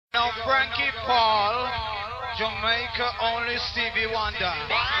Frankie Paul, Jamaica only Stevie Wonder.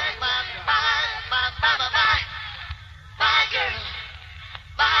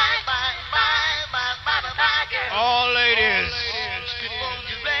 All ladies. Strip on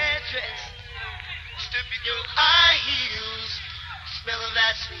your red dress, strip in your high heels, smell of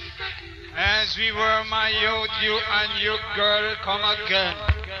that sweet perfume. As we were, my youth, you and your girl come again.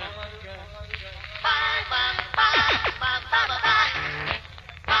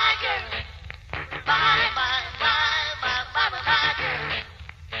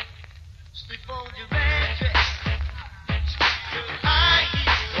 Strip on your red dress, strip your high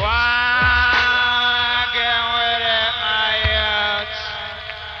heels. Why get with it, my youth?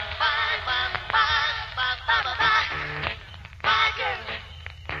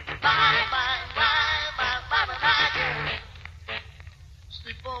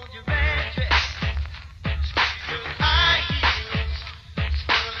 Slip on your red dress, slip your high heels,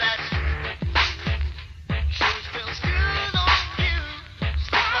 smell of that sure smells good on you.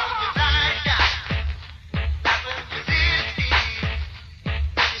 Slip on your nightgown, tap on your lipstick,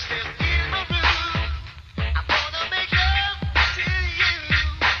 when you step in my room, I wanna make love to you.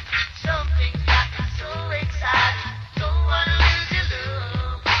 Something's got me so excited, don't wanna lose your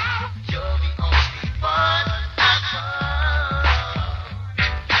love. You're the only one I want.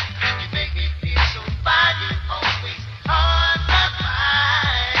 You make me feel so fine, you always on my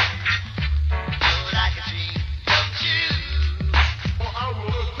mind. You're like a dream come true.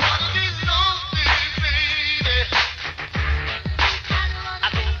 Wanna be lonely, baby. I don't wanna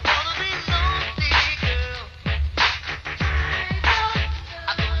be lonely, girl.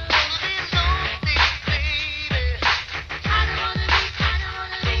 I don't wanna be lonely, baby. I don't wanna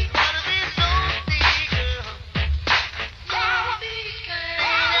be lonely, girl.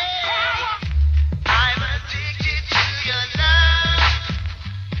 I'm addicted to your love.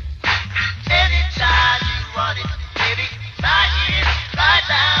 Anytime you want it, baby, right here, right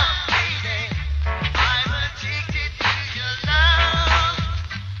now, baby. I'm addicted to your love.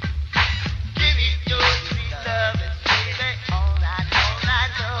 Give me your sweet loving, baby, all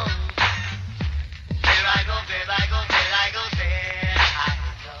night long. There I go, there I go, there I go, there I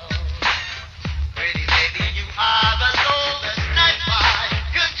go. Pretty baby, you are the soul that's not my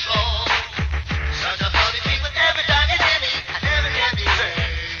control. Such a funny thing with every time you hear me, I never can be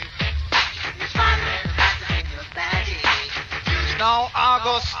brave. You're smiling and acting your magic. Now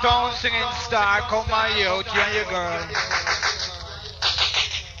August Stone singing star, come my youth, you and your girl.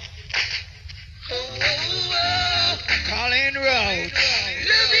 Colin Roach.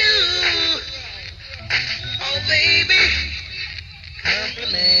 Love you, oh baby.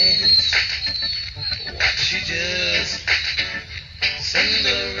 Compliments, what you just send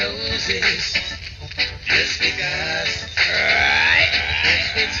the roses, just because. Right.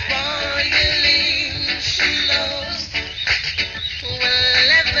 If it's violin she loves, well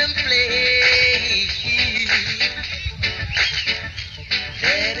let them play.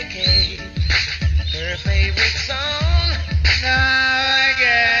 Dedicate her favorite song. Now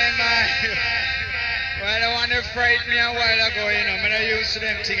again, my. Well, the one that frightened me a while ago, you know, I'm not used to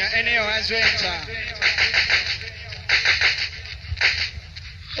them things. Anyhow, as we enter.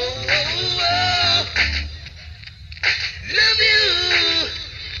 Oh, oh, oh. Love you,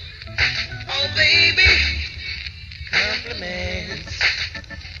 oh baby. Compliments,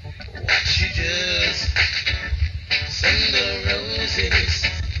 what you just send the roses,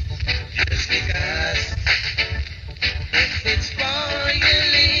 just because. If it's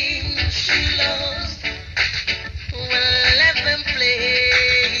violin she loves, well let them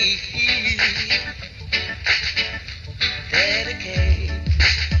play. Dedicate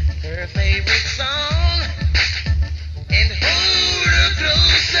her favorite song and hold her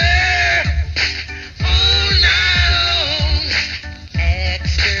closer all night long.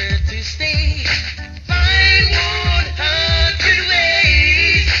 Ask her to stay, find 100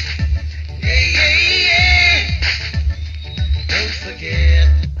 ways. Yeah, yeah, yeah. Don't forget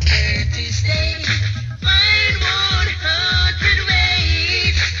her to stay, find 100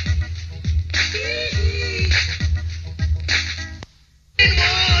 ways. In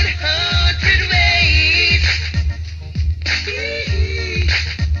 100 ways.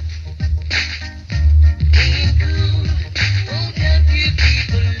 Being cool won't help you keep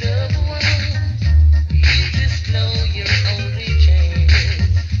a loved one. You just know your only chance.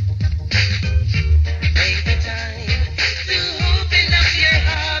 Take the time to open up your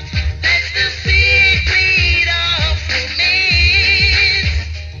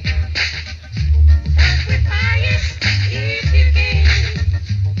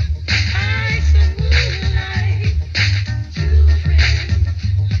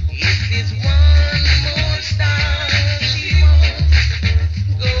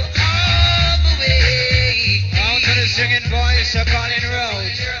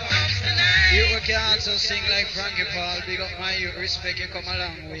sing like Frankie Paul. Big up my youth, respect you come a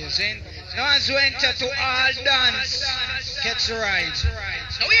long way, see? Now as we enter to all dance, catch the ride.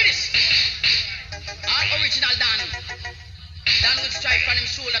 Now hear this. All original Dan. Dan with stripe on him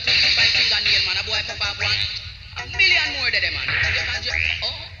shoulder to keep by fingernail, man. A boy pop up one. A million more than them, man. You can just,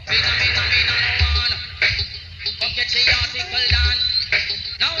 oh, mina, no one. Come catch the article, Dan.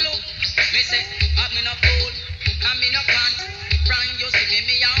 Now look, me say, I'm in a fool, I'm in a pan. From you see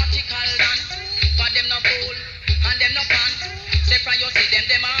me article, Dan. For them no fool, and them no pan. Say from you see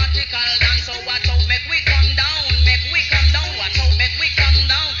them article, Dan. So watch out, make we come down, make we come down. Watch out, make we come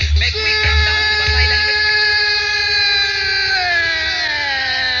down, make we come down.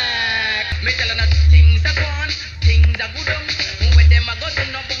 Me tell you that things are gone, things are good. When them a go to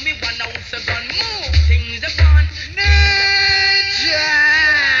no book me one ounce a gun. Move, things are gone.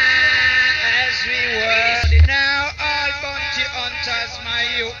 As we work now, all bounty hunters, my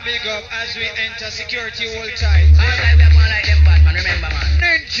youth, big up as we enter security hold tight. All right, we are going like them bad man, remember man.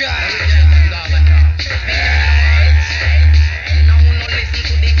 Ninja. Now no listen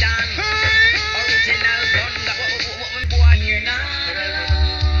to the dance. Original gun, boy, you're not alone.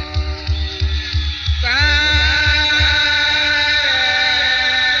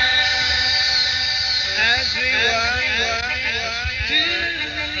 As we work,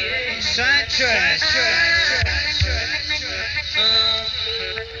 Sanchez.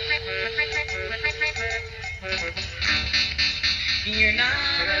 You're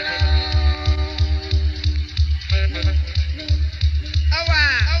not alone.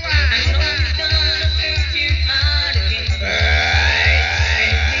 I know it's gonna break your heart again.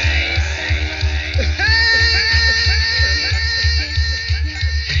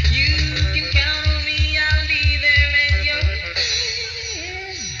 You can count on me, I'll be there at your end.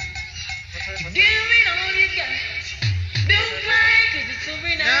 Give it all you got. Don't cry, 'cause it's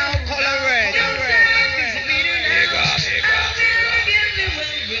over now. Now, color red. Don't cry, 'cause it's bitter now. I'll give you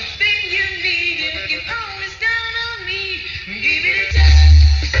everything you need. You can always count on me. Give it a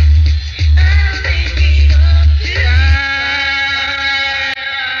chance. I'll make it up to you.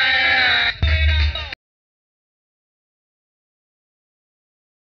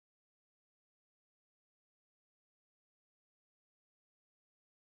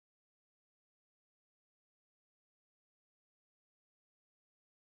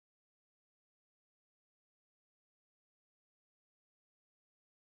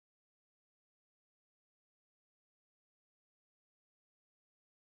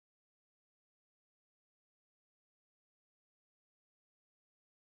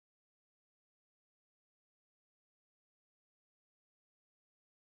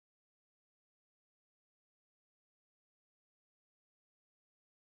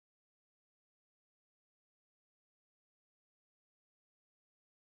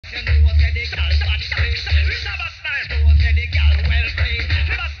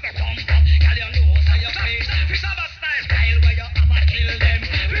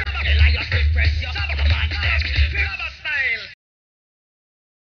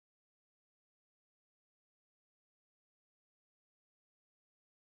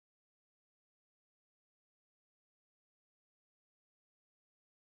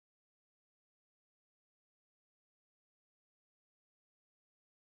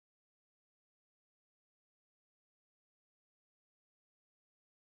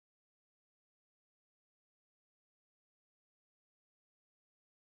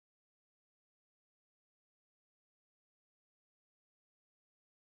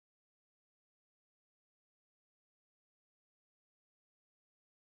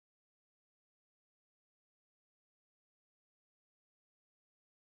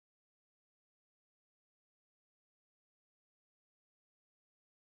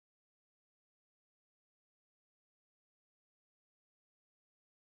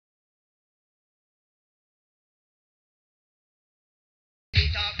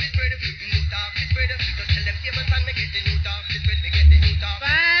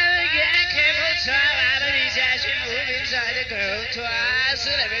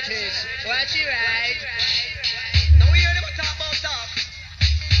 Celebrities, watch you right. Now we hear them talk about talk.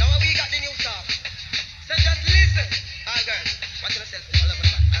 Now we got the new talk. So just listen. All girls, watch yourself. All of us,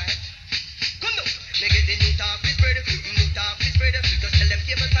 alright? Come now. Me get the new talk, this spread. New talk, this spread. Just tell them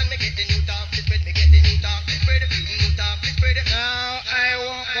cables and me get the new talk, this spread. Me get the new talk, this spread. New talk, this spread. Now I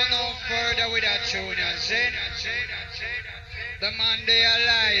won't go no further with that tune, you see? The man they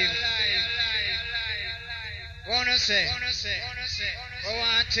alive. Wanna say? We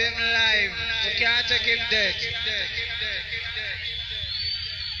want him live. We can't take him dead.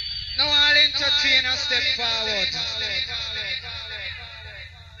 Now I'll entertain a step forward.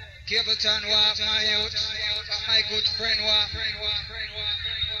 Capleton walk my youth, my good friend walk.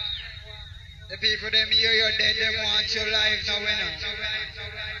 The people them hear you're dead, them want your life now, you know.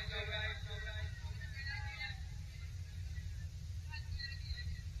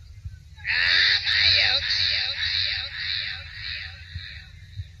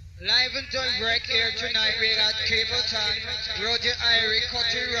 Live until break here tonight, we got Capleton, Ruddy Irie,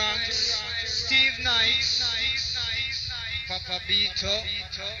 Cutty Ranks, Steve Knight, Papa Beto.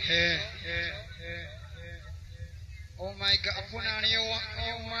 Oh my God, put on you.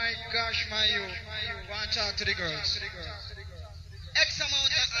 Oh my gosh, my you. Want to talk to the girls? X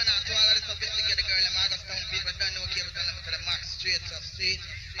amount of honor to all of the sophisticated girl and August Town people don't know Capleton to the max, straight up, straight.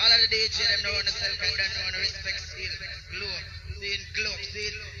 All of the DJ them know themselves and don't know the respect seal, glow, scene, glow,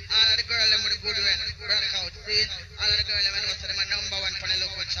 scene. All of the girl them with the good red, rock out, scene. All of the girl them know so them are number one for the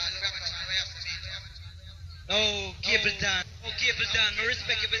local chart, rock out, where you have to meet them. Oh, Capleton. Oh, Capleton. I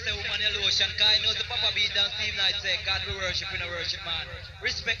respect you for the woman in lotion. Because I know the Papa beat down Steve Knight say, God we worship in a worship man.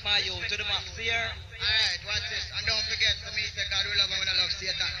 Respect my youth to the max here. Alright, watch this. And don't forget for me say God we love him when I love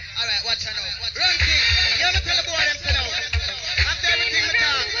Satan. Alright, watch her now. Run thing. You have to tell the boy them to know. After everything we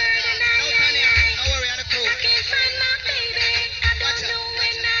talk. No Tanya. No worry on the crew. I can't find my baby. I don't know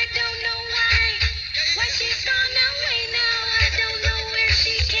when, I don't know why. Why she's gone away now. I don't know where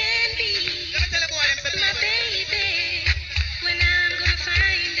she can be. Let me tell the boy them to My baby, when I'm gonna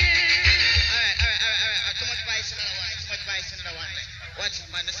find her. Alright. Too much vice in another one. Watch it,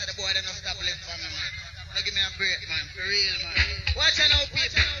 man. I said the boy them not stop living for me, man. Now give me a break, man. For real, man. Watch it now,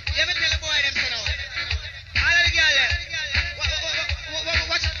 people. Let me tell the boy them to know. All of the girls there.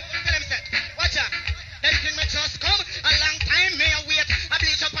 Watch it. Tell them say. Watch it. Them thing me just come. A long time me a wait. I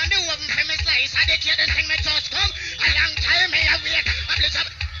bleach up on the oven for me slice. I declare them thing me just come. A long time me a wait. I bleach up.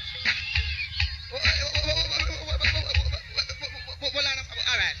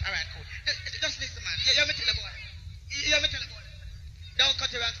 Alright, cool. Just listen, man. You me tell the boy. Don't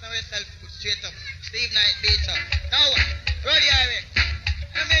cut your ranks now yourself. Straight up. Steve Knight, Beto. Now, Ruddy Irie.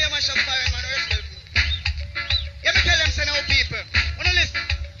 You may mash up fire, man, yourself. You me tell them, say now, people. Wanna listen?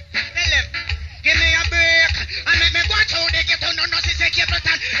 Tell them. Give me a break. And let me go through the ghetto. No, say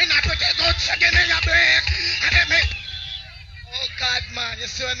Capleton. And I put it good. So give me a break. And let me... Oh, God, man. You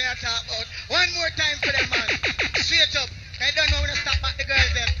see what me I talk about. One more time for them, man. Straight up. I don't know when to stop back the girls,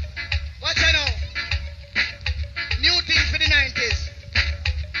 them. Watch out now. New thing for the 90s.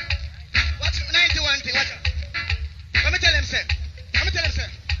 Watch 91 thing, watch out. Let me tell them, say.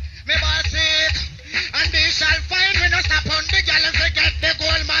 Me boss sick, and they shall find me. No stop on the gal and forget the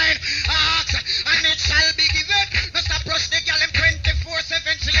gold mine. Ask, and it shall be given. No stop rush the gal and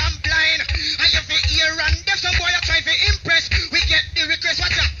 24/7 till I'm blind. And you fi hear and deaf, some boy I try to impress. We get the request,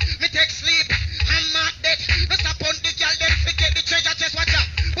 watch out. Me take sleep, I'm not dead. No stop on the gal, then forget the treasure chest, watch out.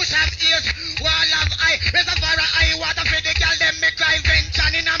 Push have ears, wall of eye, reservoir of eye water for the gal. Them me cry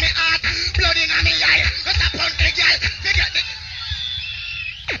vengeance in my heart, blood in my eye. No stop on the gal, forget the.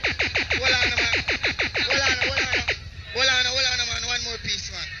 Hold on, man. One more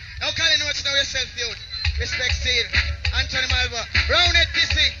piece, man. Now, Colin, watch now yourself, dude. Respect, Seed. Anthony Malva. Round it,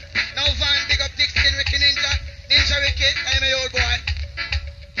 DC. Now, Van, big up Dixon, Ricky Ninja. Ninja Ricky, I'm a old boy.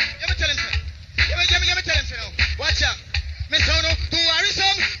 Let me tell him, sir. Let me tell him, sir, now. Watch out. Me son, to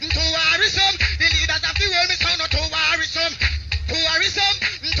worrisome. The leaders of the world, me son, to worrisome. Let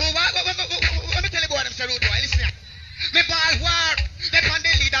me tell you about them, sir, rude boy. Listen here. Me ball war. They on the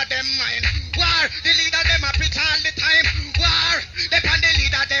leader them mind. War. The leader them a preach all the time. War. They on the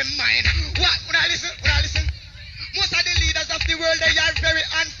leader them mind. What? When I listen. Most of the leaders of the world, they are very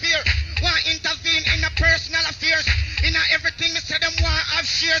unfair. Want intervene in the personal affairs. In everything, me say them want have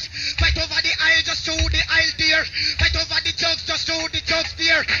shares. Fight over the aisle, just show the aisle there. Fight over the jugs, just show the jugs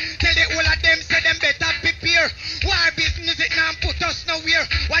there. Tell the whole of them, say them better prepare. War business, it now put us nowhere.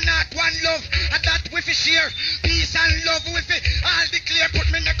 One heart, one love, and that we fi share. Peace and love, we fi all declare.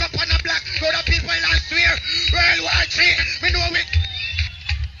 Put me neck up on a black, go the people and swear. World War III, we know it.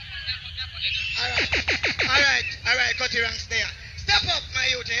 Alright, Cutty Ranks there. Step up, my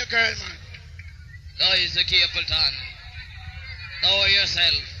youth, and your girl, man. Now is the Capleton. Know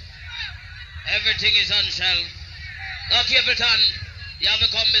yourself. Everything is on shelf. Now, Capleton, you have to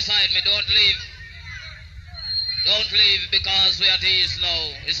come beside me. Don't leave. Don't leave because we are at ease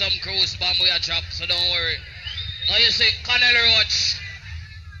now. It's some cruise bomb we are dropped, so don't worry. Now you see, Colonel Roach,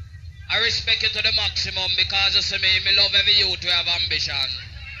 I respect you to the maximum because you see me love every youth who have ambition.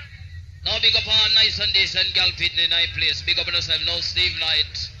 Now big up all nice and decent girl fitting in my place. Big up on yourself. Now Steve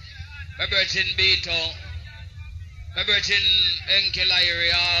Knight. My virgin Beto. My virgin Enkel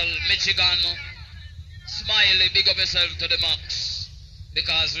Irie, all Michigan. Smiley, big up yourself to the max.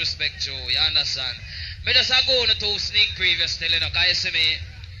 Because respect you, you understand? Me just a go on to sneak previous still, you know, cause you see me.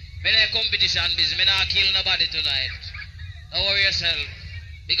 Me not competition busy, me not kill nobody tonight. Don't worry yourself.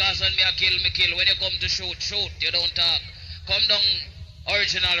 Because when me a kill, me kill. When you come to shoot, shoot, you don't talk. Come down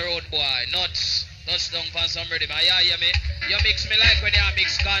original road boy, nuts. Touch down for somebody. Yeah, me. You mix me like when you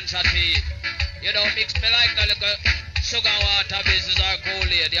mix ganja tea. You don't mix me like the little sugar water business or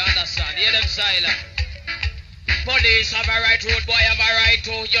Kool-Aid, you understand? Hear them silent. Police have a right, road boy have a right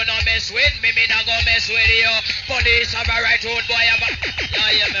to. You no mess with me, me not go mess with you. Police have a right, road boy have a... Yeah,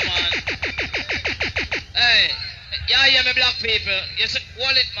 hear me, man. Hey, yeah, hear me, black people. You see,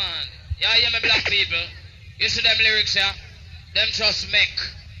 hold it, man. Yeah, hear me, black people. You see them lyrics here? Them just make.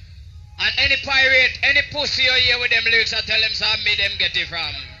 And any pirate, any pussy you hear with them lyrics, I tell them, so me them get it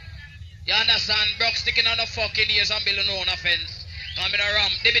from. You understand? Brock sticking on the fucking ears and building no offense. Coming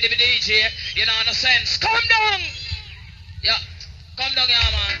around, dibby DJ, you know, no sense. Come down! Yeah, come down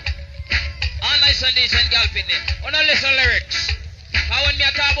here, man. All nice and decent girl pitney. Wanna listen lyrics. Cause when me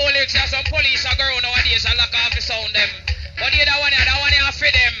a talk about lyrics, there's some police a girl nowadays and lock off the sound them. But the other one here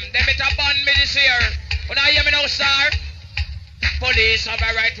for them. Them it a ban me this year. When I hear me now, star. Police have a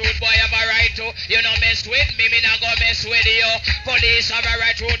right, road boy have a right to. You know mess with me, me not go mess with you. Police have a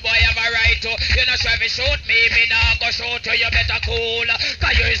right, road boy have a right to. You know try to shoot me, me not go shoot you. You better cool.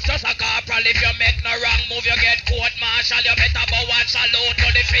 Cause you is just a corporal. If you make no wrong move, you get court martial. You better go and salute to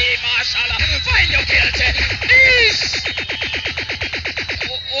the field marshal. Find you guilty. This.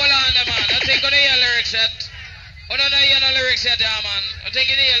 Hold on, man. I think on the lyrics yet. I don't know the lyrics yet, yeah, man. I think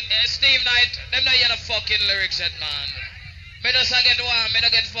Steve Knight, them not hear the fucking lyrics yet, man. Me just get one, me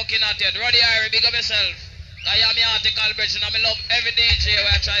don't get fucking at it. Ruddy Irie, big up yourself. I am my article bridge and I love every DJ where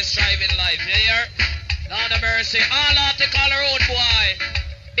I try to strive in life. You hear? Lord of mercy. All article road boy.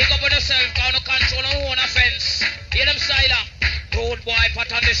 Big up on yourself, cause no control no own offense. Hear them style. Road boy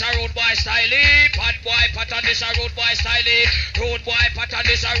pat on this a road boy style. Bad boy pat on this a road boy style. Road boy pat on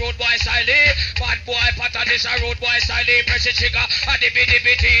this a road boy style. Bad boy pat on this a road boy style. Press the trigger and the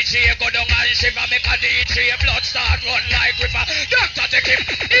DJ go down and shiver. Make a DJ blood start run like river. Doctor take him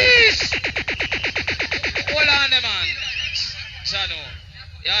east. Hold on the man. Chano.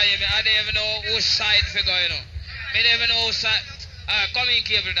 Yeah, I don't even know whose side figure, you know. Me don't even know whose side. Come in,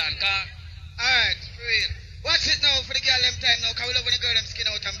 Capleton. Alright, real. Watch it now for the girl them time now, cause we love when the girl them skin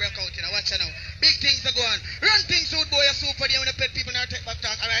out and break out, you know. Watch it now. Big things are going. Run things out, boy, you're Super Dee when the pet people now take back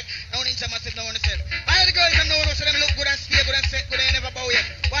talk, alright? Now ninja massive now on the self. All the girls them know so them look good and stay good and set good and they never bow yet.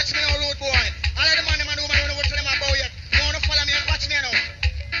 Watch me now, road boy. All of the man, them and woman don't know to them a bow yet. You wanna follow me? Watch me now.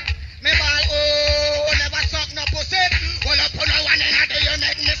 Me ball, oh, never suck no pussy. Hold up on one end of the you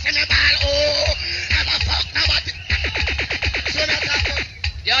make me see me ball, oh, never fuck nobody. So not that good.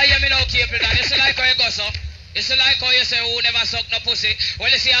 Yeah, hear me now, Capleton. You see like how you go, so? You see like how you say, who never suck no pussy?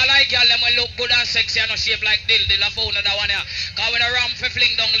 Well, you see, I like y'all, them will look good and sexy and no shape like Dill. I found that one here. Cause when I ram for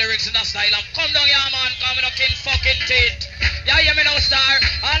fling down lyrics in that style, I'm come down here, man. Cause me no kin fucking teeth. Yeah, hear me now, star.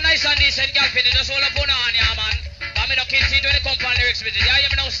 All nice and decent girl pin. Just hold up on here, man. Cause me no kin teeth when they come from lyrics with it. Yeah, hear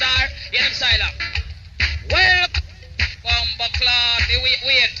me now, star. Hear them style. Well, Buckler,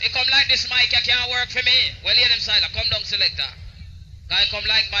 wait. It come like this mic, you can't work for me. Well, hear them style. Come down, selector. I come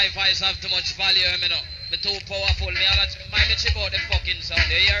like my voice have too much value, you know. Me too powerful, me all that, me chip out the fucking sound,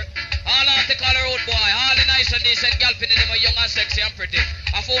 you hear? All article road boy, all the nice and decent gal pinning them are young and sexy and pretty.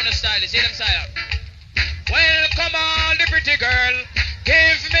 I phone the style, see them style? Well, come on, the pretty girl,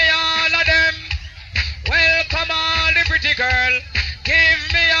 give me all of them. Well, come on, the pretty girl, give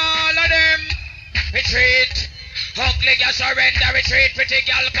me all of them. Retreat. Ugly girl surrender, retreat, pretty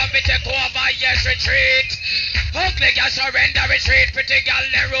girl come and take over, yes, retreat. Ugly girl surrender, retreat, pretty girl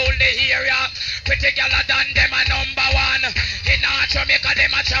they rule the area. Pretty girl are done them a number one. In Jamaica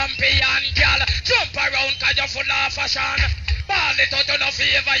them a champion girl. Jump around cause you full of fashion. Ball it out to no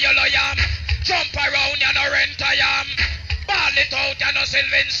favor you lo yam. Jump around you no rent a yam. Ball it out you no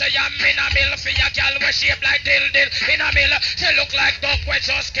Sylvan say yam. In a mill for your girl we shape like dill. In a mill she look like duck with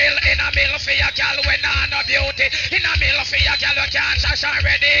just kill. In a mill for your girl we nah no beauty. In a mill for your girl we can't sash and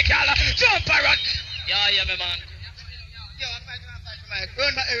ready girl. Jump around. Yeah, me man. Yo, I'm fighting for Mike.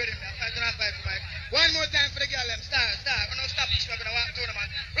 Run back everything. I'm fighting for Mike. One more time for the girl them. Start. We're not stop this. We're going to walk through the man.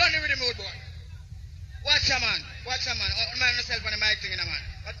 Run the rhythm road, boy. Watch a man. Oh, man yourself on the mic thing in a man.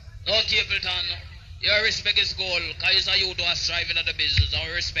 What? No, Capleton. Your respect is gold. Because you do a striving at the business.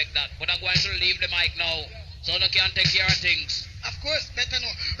 I respect that. But I'm going to leave the mic now. So you can take care of things. Of course, better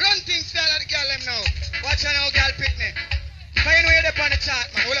know. Run things style at the girl them now. Watch her now, girl pick me. Because you know you're up on the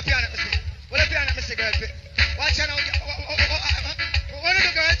chart, man. Hold up your hand at me. Hold up your hand at me, girl pick. Watch her now. One of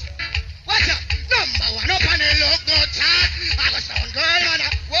the girls. Watch her. Number one up on the look good chart. I was sound girl.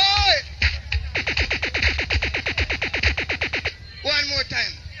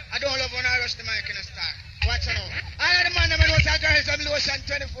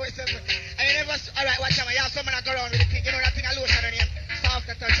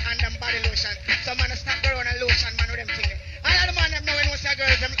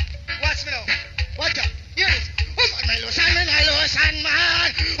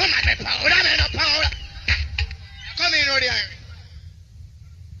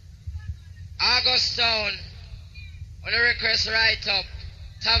 request write up.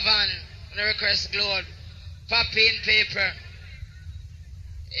 Tavern, the request globe. Poppy in paper.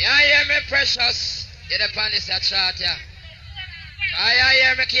 Yeah, hear me, precious. You're the pan this a chart, yeah. I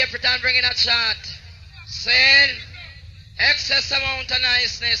hear me, Capleton bringing a chart. Saying, excess amount of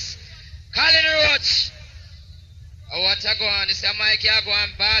niceness. Colin Roach. Oh, what a go on? This is a mic here go on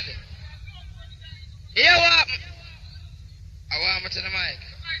bad. Here what? I want me to the mic.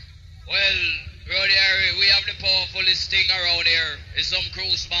 Well, Ruddy Irie, we have the powerfulest thing around here. It's some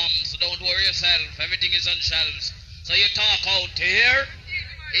cruise bombs, so don't worry yourself. Everything is on shelves. So you talk out here.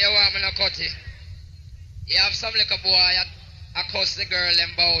 Here what me no cut it. You have some little boy I cuss the girl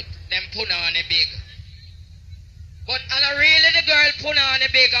them bout them puna on the big. But and really the girl puna on the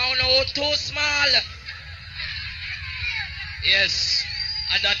big, I don't know too small. Yes,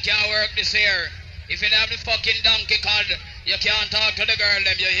 and that can't work this year. If you don't have the fucking donkey card, you can't talk to the girl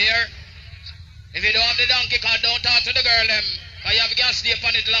them, you hear? If you don't have the donkey card, don't talk to the girl them. Cause you have gas stay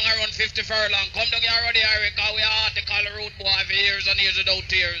upon it long around 50 furlong. Come down here already, Irie, cause we are article root boy for years and years without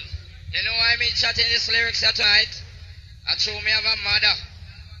tears. You know why I mean chatting this lyrics here tonight? I true me have a mother.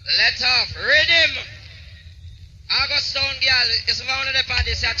 Let off, rhythm. August Stone girl, is found on the pan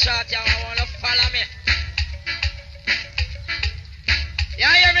this here chart, you wanna follow me. You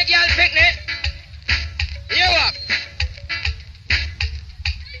hear me, girl, picnic? You up?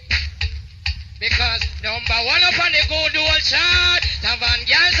 Because number one up on the good old chart. Tavan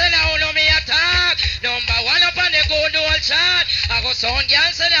girl say now know me attack. Number one up on the good old chart. I go sound girl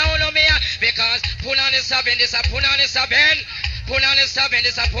say now know me because put on the seven, this a put on the seven. Put on the seven,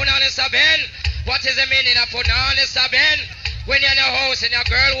 this a put on the seven. What is the meaning of put on the seven? When you're in the house and your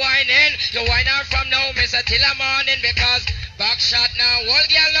girl whining, you whine her from now, miss her till the morning because back shot now, whole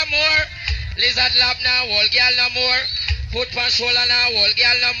girl no more. Lizard lap now, whole girl no more. Put on shoulder now, whole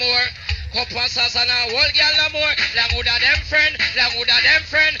girl no more. Cup on salsa now, whole girl no more. Long would them friend, long would them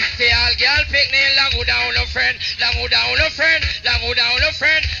friend. The all girl picnic, long would no friend. Long would no friend, long would no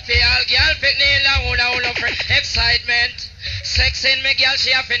friend. The all girl picnic, long would no friend. Excitement, sex in me girl,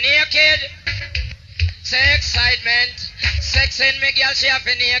 she have a naked. Say excitement, sex in me girl, she have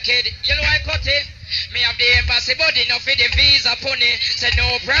a naked. You know I cut it. Me have the embassy body, no for the visa pony. Say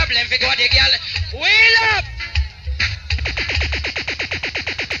no problem, fi go the girl. Wheel up!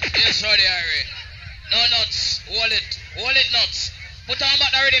 Yes, Ruddy Irie. No nuts. Hold it nuts. Put on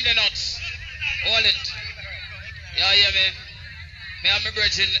back the rhythm the nuts. Hold it. Yeah, hear me? Me have my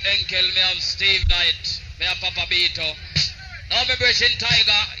bridging Enkel, me have Steve Knight, me have Papa Beto. Now my bridging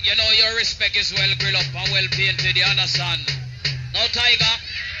Tiger, you know your respect is well grilled up and well painted, you understand? Now Tiger,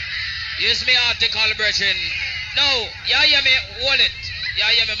 use me article bridging. No, yeah, hear me? Hold it. Yeah,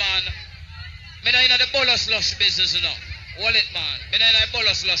 hear me, man? Me not in the bolo slush business, you know. Hold it, man. Me not in the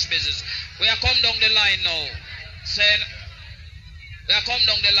bolo slush business. We are come down the line now. Saying, we are come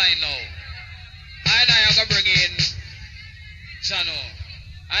down the line now. I am going to bring in Chano.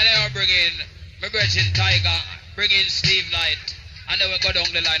 I am bring in my brethren Tiger, bring in Steve Knight, and then we go down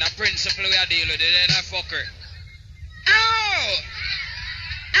the line. A principle we are dealing with it, and I fuck her. Oh!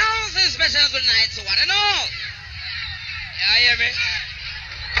 Oh, this is special good night, so what and all? Yeah, hear me?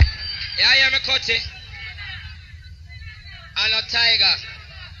 Yeah, hear me, Cutty? I know Tiger.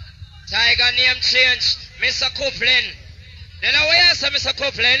 Tiger name change, Mr. Coupling. Then I will answer Mr.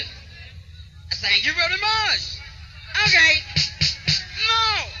 Coupling. Thank you very much. Okay.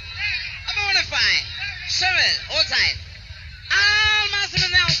 No. I'm on the fine. Cheryl, all time. All massive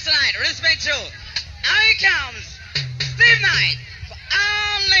in the house tonight. Respect you. Now he comes. Steve Knight. For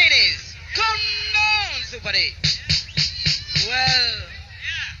all ladies. Come down, Super Dee. Well,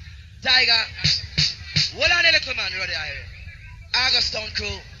 Tiger. Hold on a little man, Ruddy Irie. August Town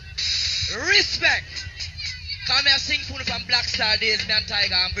crew. Respect. Come here, sing food from Black Star days, me and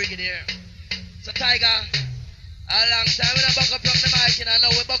Tiger, and bring it here. So Tiger, a long time we don't buck up from the mic, you know,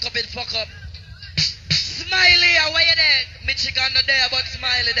 now we buck up it, fuck up. Smiley, where you there? Michigan not there, but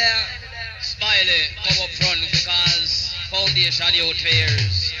Smiley there. Smiley, come up front because foundation youth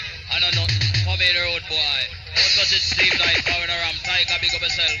fears. I know nothing. Come in the road, boy. Don't touch it, Steve Knight, powering around. Tiger, big up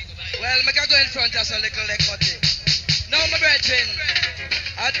yourself. Well, I can go in front of us a little like Cutty. Now, my brethren,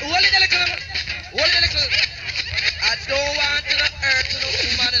 hold it a little, hold it a little. I don't want to hurt no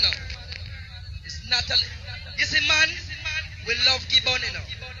woman, you know. It's not a, you see, man, we love give bun, you know.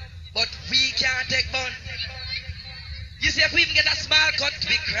 But we can't take bun. You see, if we even get a small cut,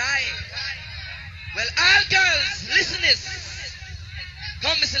 we cry. Well, all girls, listen this.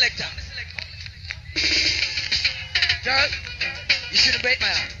 Come, Mr. Selector. Girl, you shouldn't break my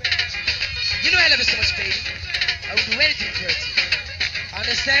heart. You know I love you so much, baby. I would do anything for you.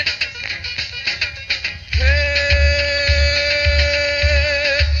 Understand? Hey,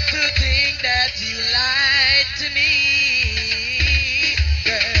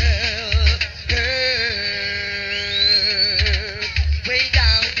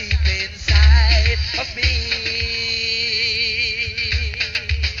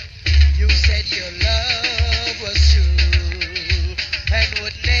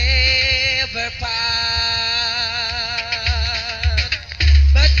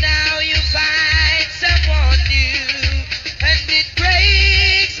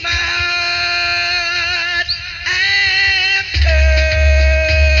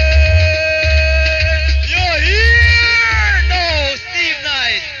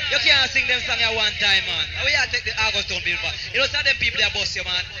 here one time, man. How we are take the August Town people back? You know, some of them people that boss you,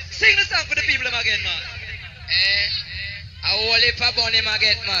 man. Sing the song for the people them again, man. A whole heap of bunny I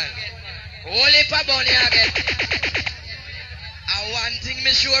get, man. Whole heap of bunny I get. One thing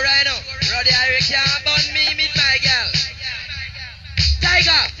me sure right now. Ruddy Irie can't bun me with my girl.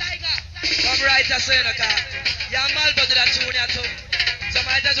 Tiger! Come right as soon as you're mal but that tune here too. So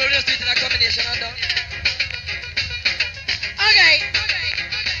might as well just do it in a combination and done. Okay.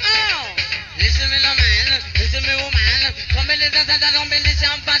 Oh. Listen me the man, listen me woman. Come in the dance and don't be the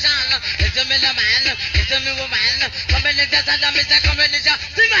champagne. Listen me the man, listen me woman. Come in the dance and don't be the combination.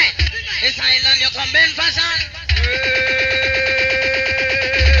 Sing it. It's island you come in fashion. To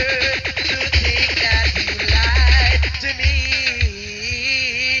think that you lied to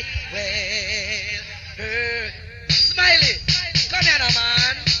me. Well, Smiley, come here now,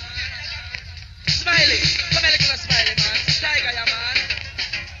 man. Smiley, come here, look at Smiley, man. Tiger, yeah, man.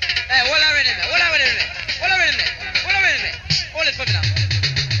 Hey, hold on a minute, hold on a minute, hold on a minute, hold on a minute. Hold it for me now.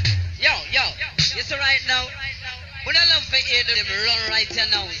 Yo, you see right now, we don't love for hear them run right here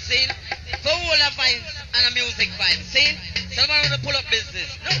now, see? For all the vibes and the music vibes, see? Tell me how to pull up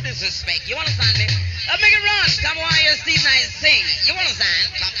business. No disrespect, you understand me? Make it run. Come on, hear Steve Knight sing. You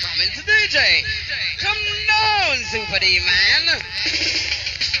understand? Come into DJ. Come down, Super Dee, man.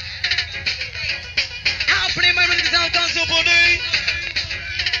 I'll play my music out on Super Dee.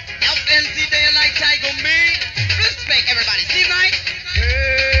 FNC Day like Tiger me. Respect everybody. Steve Knight.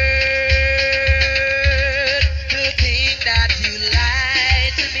 To think that you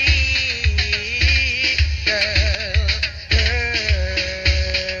lied to me, girl.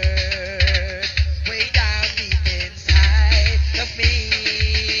 Way down deep inside of me.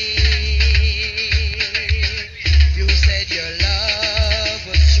 You said your love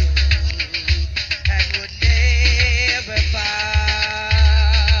was true and would never part.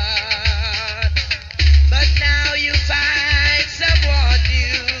 But now you find someone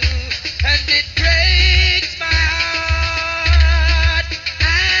new, and it breaks my heart.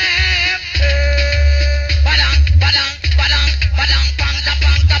 I'm hurt. Badang, badang, badang, badang, bang, da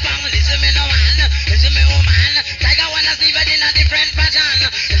bang, da bang. Listen me no man, listen me woman. Tiger wanna see it in a different fashion.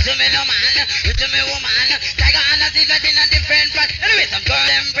 Listen me no man, listen me woman. Tiger wanna see it in a different fashion. Anyway, some girl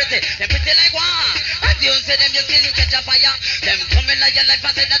them pretty like one. As you say them, you can catch a fire. Them coming like your life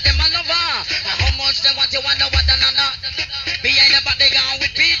and say that them a lover. And how much they want you wonder what another. Behind your back they gone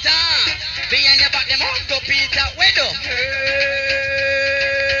with Peter. Behind your back them on to Peter. Where do? Hurt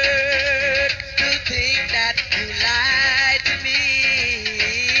to think that you lied to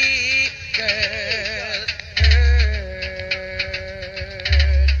me, girl.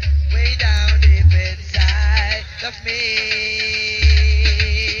 Hurt way down deep inside of me.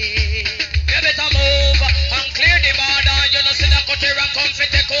 You better move and clear the border. You know see the Cutty Ranks come fi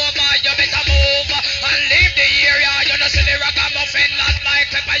take over. You better move and leave the area. You know see the ragamuffin not like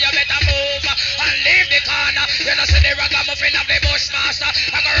pepper. You better move and leave the corner. You know see the ragamuffin of the Bushmaster.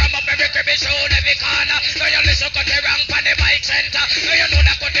 I go ram up every cribby show every corner. So you listen Cutty Ranks on the bike center. So you know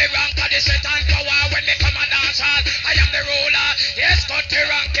that Cutty Ranks on the set and power when they come and dance hall. I am the ruler. Yes, Cutty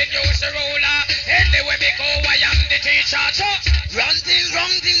Ranks can use the ruler. Anywhere we go, I am the teacher. So run things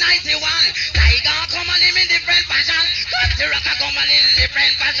wrong in 91. Tiger come on him in different fashion. Cutty Ranks come on in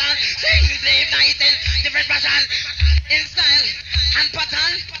different fashion. Sing Steve Knight in different fashion. In style and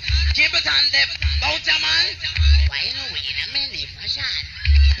pattern. Capleton them bout a man. Why no wait a minute fashion?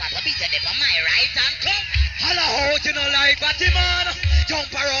 Papa be said on my right hand. Come. Hello, you know like Batman. Jump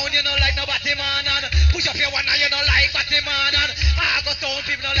around, you know like no Batman. And push up your one and you know like Batman. And August Town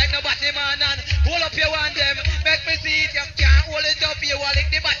people know like no Batman. And hold up your one them. Make me see it. You can't hold it up. You will lick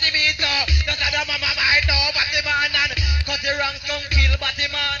the Batman. That's how the mama might know Batman. And Cutty Ranks come kill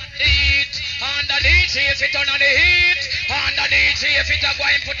Batman. Heat. On the DJ if it turn on the heat. On the DJ if it a go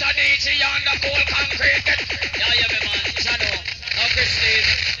and put a DJ on the cold concrete. Yeah, me man. Shadow. Now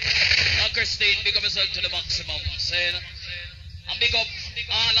Christine, big up yourself to the maximum. Saying, and big up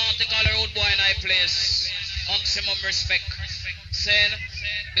all article road boy in high place. Maximum respect. Saying,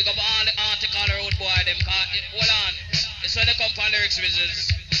 big up all the article road boy them. Hold on. This where they come for lyrics business.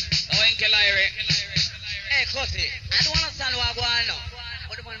 Now in Cutty Ranks. Hey, Cutty, I don't understand what I go on now.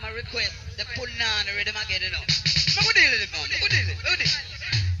 But the one my request, they put on the rhythm again, you know. I'm going to deal with it, man. I'm going to deal with it.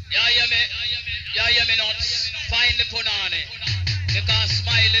 Yeah, hear me nuts. Find the punani. Because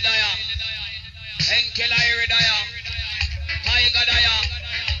Smiley there. Cutty Ranks there. Tiger there.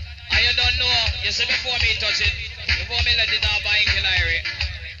 And you don't know. You see before me touch it. Before me let it out by Cutty Ranks.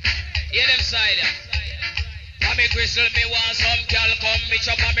 Hear them side there. For me crystal, me want some girl come me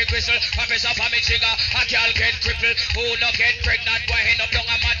chop on me crystal. Professor for me trigger, a girl get crippled. Who no get pregnant, boy end up down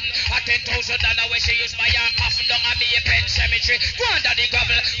a madden. A $10,000 when she use my arm coffin down a me a pen cemetery. Go under the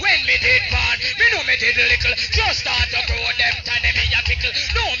gravel, when me did born, me know me did little. Just start to grow them time me a pickle.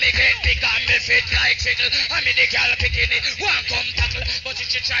 No me get big and me fit like fickle. I me the girl picking it, one come tackle. But if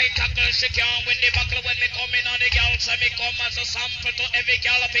she try tackle, she can't win the buckle. When me come in on the girl, so me come as a sample to every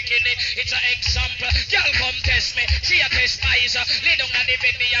girl picking it. It's an example. Girl come test me, she a test eyes. Lay down on the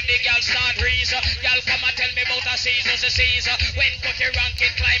bed, me and the girl start reason. Girl come and tell me about a Caesar. When Cutty Ranking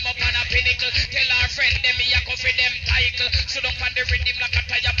climb up on a pinnacle, tell her friend them me a go for them title. So don't on the rhythm like a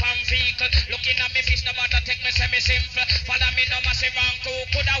tire pan vehicle. Looking at me fish, no matter take me semi-simple. Follow me no massive and cool.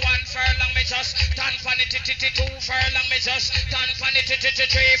 Coulda one furlong me just stand for the 2 furlong me just stand for the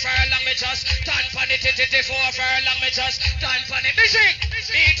 3 furlong me just stand for the 4 furlong me just stand for the music.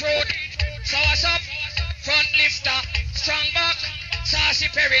 Beetroot, so what's up? Front lifter, strong back, saucy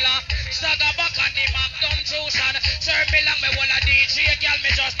perilla, stagger back and the Mac dumb juice and serve me long me wanna DJ girl me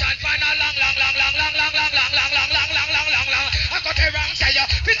just stand for a long. I got a wrong say you,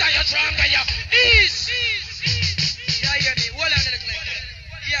 Peter you strong where you is. Yeah, hear me. Hold on a little.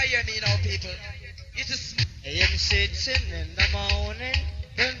 Yeah, hear me now, people. It is. I am sitting in the morning,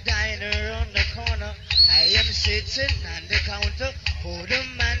 the diner on the corner. I am sitting on the counter for the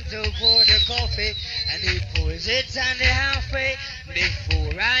man to pour the coffee, and he pours it on the halfway.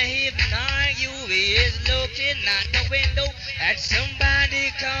 Before I even argue, he is looking out the window at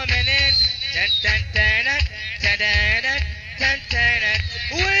somebody coming in. Dun dun dun dun dun dun dun dun dun.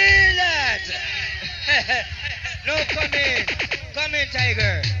 Will that? No, come in,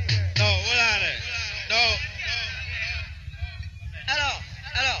 Tiger. No, hold on there. No.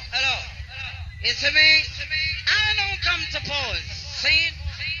 Hello. It's me. I don't come to pose. See?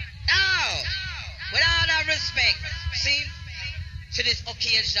 Now, with all that respect, see, to this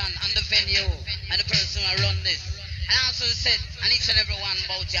occasion and the venue and the person who run this. And also said, and each and every one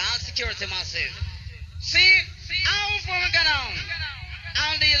about you, and security massive. See, how far we go down?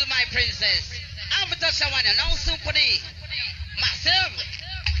 I'll deal with my princess. I'll be touch one, now Super Dee. Massive.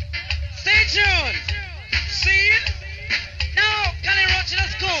 Stay tuned. See? Now, Cutty Ranks in the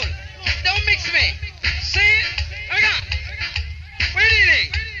school. Don't mix me. See? Here we go. We're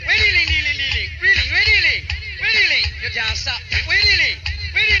dealing. Really. You can't stop me. We're dealing.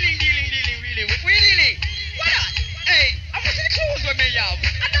 What on? Hey, I was in the clothes with me, y'all.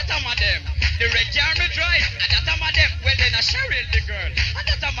 And that time of them. The red Jeremy drive. And that time of them. Well, then a Cheryl, the girl. And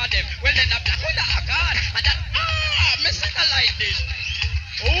that time of them. Well, then a black with a God. And that, me sing like this.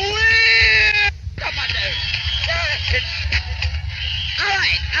 Oh, yeah. Come on, them. All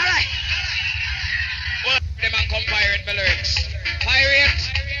right. Well, the man come pirate my lyrics.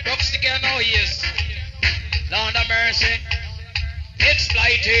 Pirate, ducks the girl now he is. Land of mercy,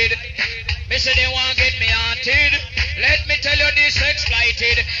 exploited. Me say they want get me haunted. Let me tell you this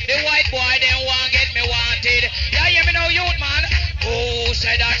exploited. The white boy they want get me wanted. Yeah, hear me now, youth man. Who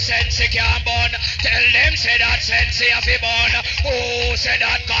said that sense can't burn? Tell them say that sense have a burn. Who said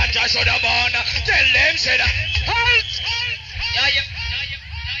that ganja should have burn? Tell them say that. Halt! Yeah.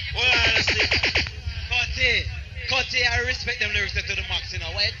 Hold on, let's see. Cutty, I respect them lyrics to the max, you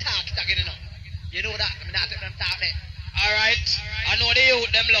know. Why you talking, you know? You know that? I'm not letting them talk there. Alright, I know the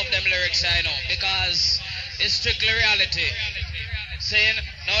youth them love them lyrics, I know, because it's strictly reality. Saying,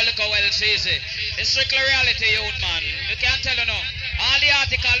 now look how well cheesy. It's strictly reality, youth man. You can't tell you no. All the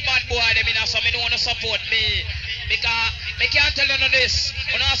article bad boy them in so me don't want to support me. Because me can't tell you no this.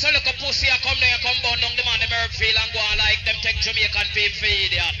 When I say look a pussy I come there, come down the man them herb feel and go on like them take Jamaican people for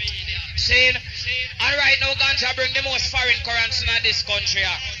idiot. Saying, and right now ganja bring the most foreign currency in this country.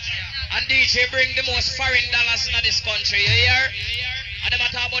 And DJ bring the most foreign dollars in this country, you hear? And them a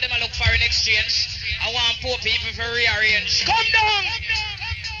talk about them a look foreign exchange. I want poor people for rearrange. Come down!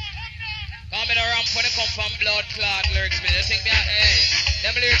 Come in a ramp when they come from blood clot lyrics, man. They think me, hey,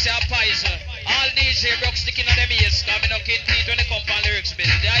 them lyrics are poison. All DJ broke sticking on them ears. Come in a kid teeth when they come from lyrics, man.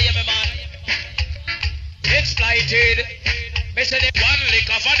 They hear me, man? Exploited. Me say the one lick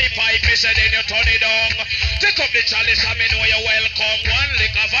of the pipe, me say then you turn it down. Take up the chalice and me know you're welcome. One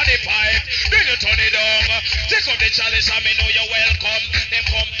lick of the pipe, then you turn it down. Take up the chalice and me know you're welcome. Them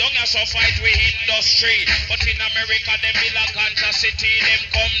come down and so fight with industry. But in America, them build a ganja city. Them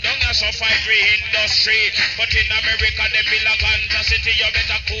come down and so fight with industry. But in America, them build a ganja city. You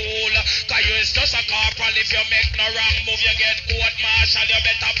better cool. Cause you is just a corporal. If you make no wrong move, you get court martial. You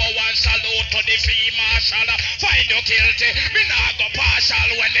better bow and salute to the field marshal. Find you guilty. Me nah go partial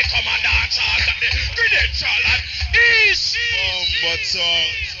when they come and dance. I got the credential and ease. But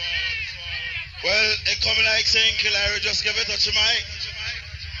Well, it come like saying Killer, just give it a touch of mic.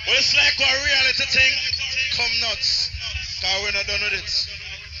 Well, it's like a reality thing. Come nuts. Because we're not done with it.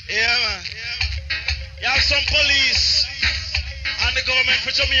 Yeah, man. You have some police and the government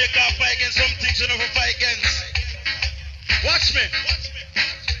for Jamaica fight against some things you never fight against. Watch me.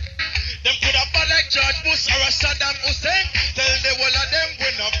 Them could have bad like George Bush or a Saddam Hussein. Tell the whole of them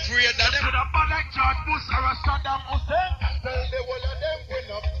we're not afraid of them. Could have bad like George Bush or a Saddam Hussein. Tell the whole of them we're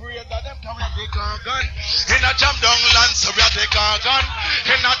not afraid of them. Can we take our gun? In a jam down land, so we take our gun.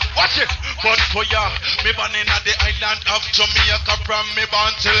 In a watch it, but for ya, me born in the island of Jamaica from me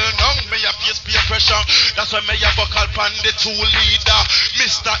born till now. Me a face peer pressure. That's why me a vocal pan the two leader,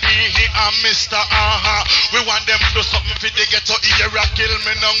 Mr. E and Mr. Aha. We want them do something for the ghetto here and kill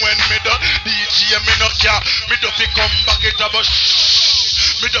me now when me done. DJ me no care. Me do fi come back it a but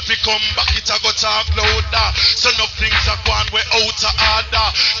me do fi come back it a go talk louder. So no things are gone way out of order.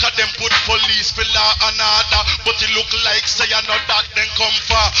 Cause them put police for law and order. But it look like say I know that then come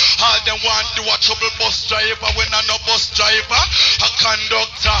for. All them want do a trouble bus driver when I no bus driver. A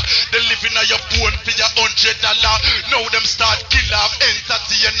conductor. They live in a your bone for your $100. Now them start kill off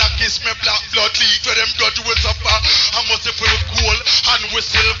entertain and kiss me black blood leak for them blood with suffer. I must if we gold and we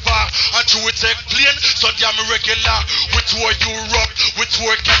silver. And to we take plane so damn regular. We tour Europe, we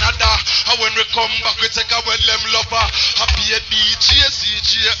tour Canada. And when we come back we take our them lover. Happy DJ,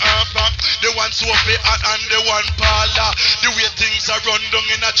 CJ, the one Sophie and the one Paula. The way things are run down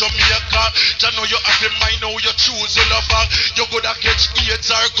in a Jamaica. You know you have in mind now you choose a lover. You go to catch AIDS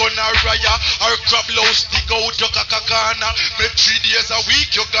or gonna raya or crab louse stick out your kakakana. Make 3 days a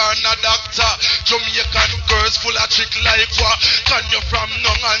week you gonna doctor. Jamaican girls full of trick like what? Can you from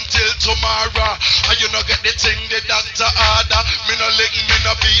now until tomorrow? And you no get the thing the doctor order. Me no lick, me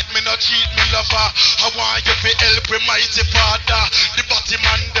no beat, me no cheat, me lover. I want you to help with mighty father. The body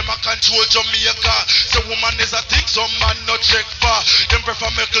man them a control Jamaica. So woman is a thing some man no check for. Them prefer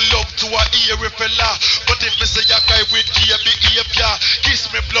make love to a eerie fella. But if me say a guy with gay behavior, kiss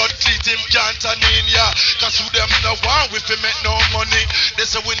me blood cleat him can't turn in ya. Cause who them no want if we make no money. They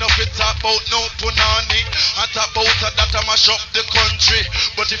say we no fit talk about no punani. And talk about that I mash up the country.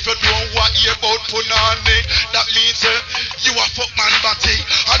 But if you don't want hear about punani, that means you a fuck man body.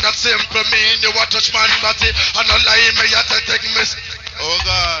 And that simple mean you a touch man body. And no lie me you take me. Oh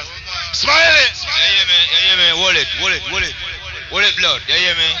God. Smile it. Yeah, man. Hold it. Hold it, blood. Yeah,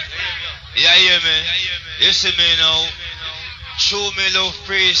 hear me. Yeah, hear me. You see me now. Show me love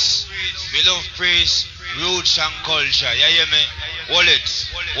praise. Me love praise. Roots and culture. Yeah, hear me. Hold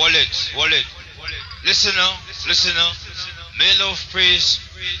it. Listen now. Me love praise.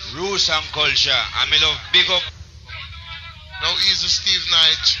 Roots and culture. And me love big up. Now easy Steve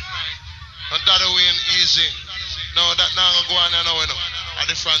Knight. And that way and easy. No, that now go on and now. A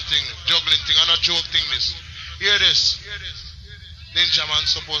different thing, juggling thing, and a joke thing this. Hear this. Ninja man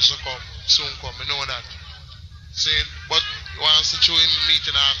supposed to come, soon come, you know that. See? But once to show him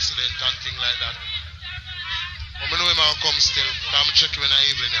meeting an accident and thing like that. But I know him will come still, because I'm checking in the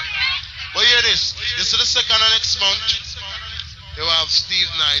evening. Yeah. But hear this. This is the second and next month. You have Steve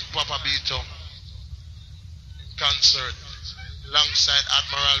Knight, Papa Beto in concert alongside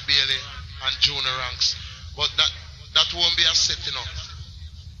Admiral Bailey and Junior Ranks. But that won't be a set, you know.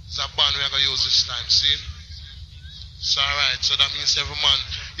 It's a band we're going to use this time, see? It's alright, so that means every man.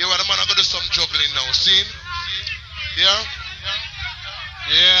 Yeah, well, the man are going to do some juggling now, see? Yeah?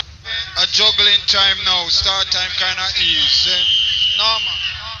 Yeah. A juggling time now. Start time kind of easy. No, man.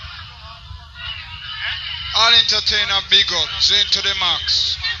 All entertainer big up. Zane to the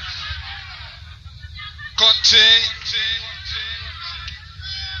max. Cutty.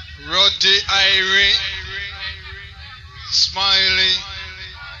 Ruddy Irie. Smiley.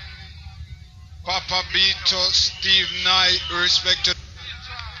 Papa Beto, Steve Knight, respected.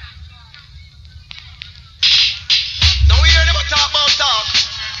 Now we hear them talk about talk.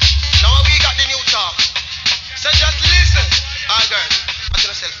 Now we got the new talk. So just listen. Alright, girls.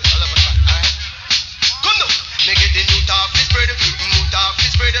 Answer yourself. I love it. Alright. Come now. Me get the new talk. This spread. New talk.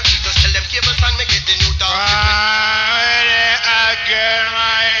 This spread. Just tell them Capleton. Me get the new talk. Again,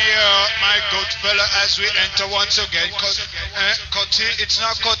 my good fella, as we enter once again. Cutty, it's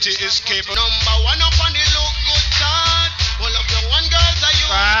not Cutty, it's Capleton. Number one up on the look good chart. All of the one girls are you.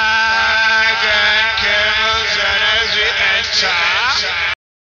 Again, Capleton, as we enter.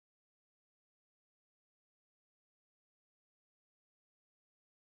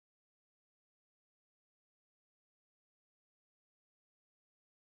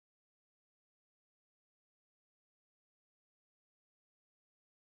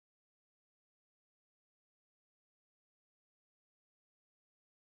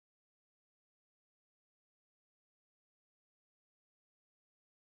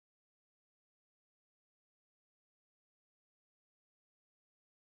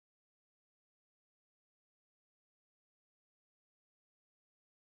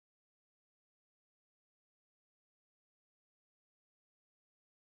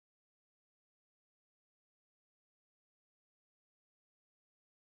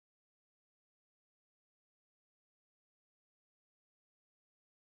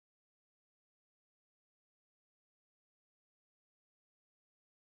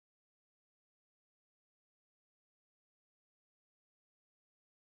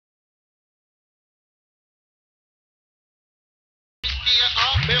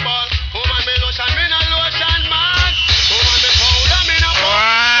 ball. Woman me lotion, me no lotion man. Woman me powder, me no powder.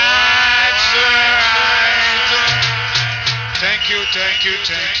 Thank you.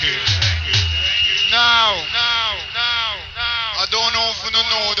 Now, I don't know if you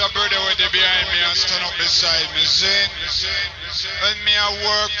know the brother where they behind me and stand up beside me, Zin. When me I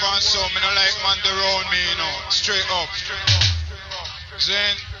work for some, me no like man around me, you know, straight up.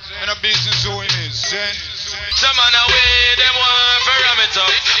 Zin, in a business who it is, Zin. Some man away, them want to ram it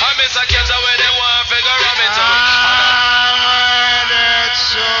up. I miss a cat away, them want to ram it up. That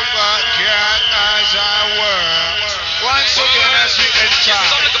super cat as I work. Once again as we enter.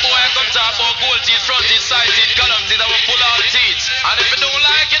 Some little boy come talk about gold teeth, front teeth, side teeth, column teeth, I will pull all teeth. And if you don't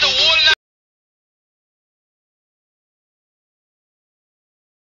like it, the whole night.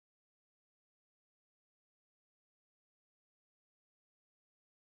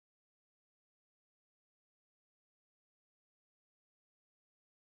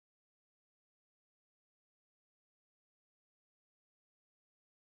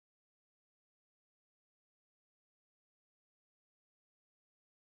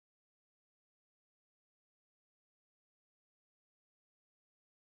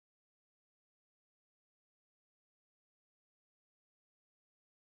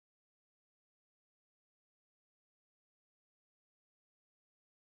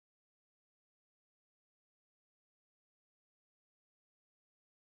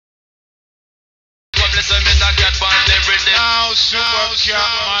 Now, super cat,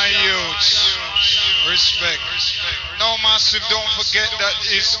 my youths. Respect. Now, massive, don't forget that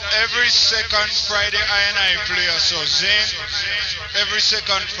it's every second Friday I play a so Zin. Every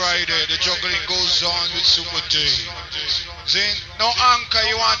second Friday, the juggling goes on with Super Dee. Zin. No anchor,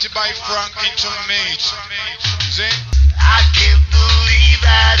 you want to buy Frank into mate. Zin. I can't believe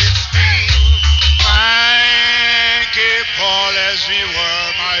that it's real. Thank you, Paul, as we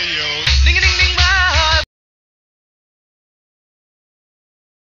were, my youth. Ding ding ding, my heart.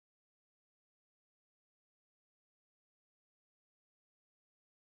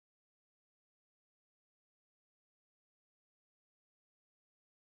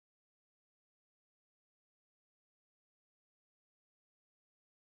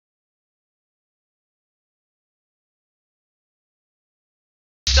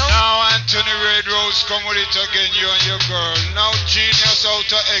 Now Anthony Red Rose come with it again, you and your girl. Now Genius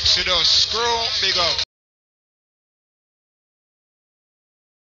out of Exodus. Screw, big up.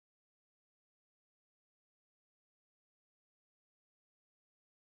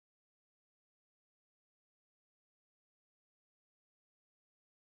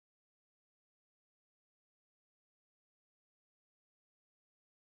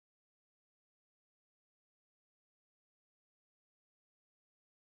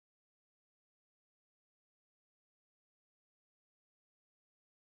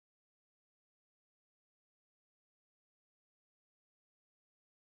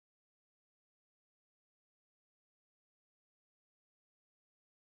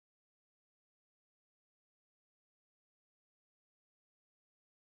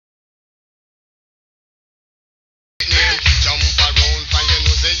 Jump around for you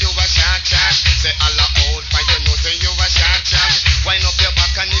know say you a shot. Say all out for you know say you a shot. Wind up your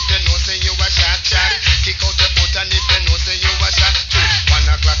back and if you know say you a shot. Kick out your foot and if you know say you a shot.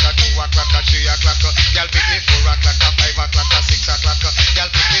 1 o'clock, 2 o'clock, 3 o'clock. Y'all pick me 4 o'clock, 5 o'clock, 6 o'clock.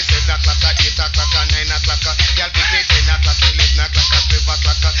 Y'all pick me 7 o'clock, 8 o'clock, 9 o'clock. Y'all pick me 10 o'clock, 11 o'clock, 12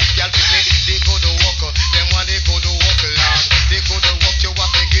 o'clock. Y'all pick me they go to work. Them want they go to work, Lord. They go to work, you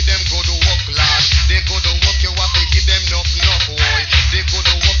have to give them go to work, Lord. They go to work, you have to give them enough boy. They go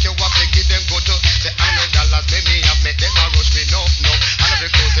to work, you have to give them go to the $100 make me have, make them a rush me enough. And the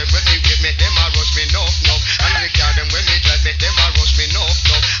clothes them when me get, make them a rush me enough. And the car them when me drive, make them a rush me enough.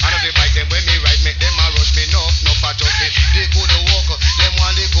 And the bike them when me ride, make them a rush me enough. I just say they go to work, them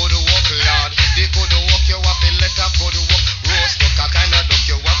want they go to work, Lord. They go to work, you have to let her go to work. Roast duck, a kind of duck,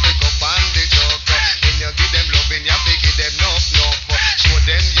 you have to go on the truck. When you give them loving, you have to give them enough. Show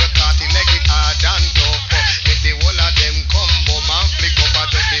them your carty leg it hard and tough. Make the whole of them come bum and flick up. I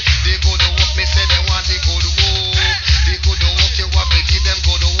just say they go to work, me say they want to go to work. They go to work, you have to give them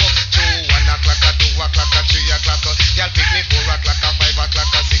go to work. 1 o'clock, 2 o'clock, 3 o'clock. Y'all pick me 4 o'clock, 5 o'clock,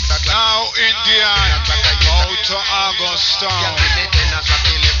 6 o'clock. Now Indian, out to Augustown.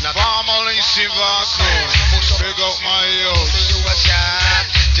 Family Sivaco, big up my youth. You a shot,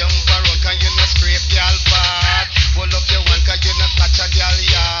 jump around 'cause you no scrape y'all bad. Pull up your one 'cause you no catch a y'all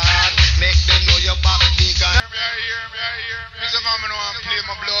yard. Make them know your back big and Mr. Man, I want to play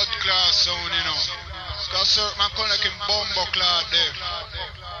my blood class sound, you know. Because certain man come like him bumbo clad there.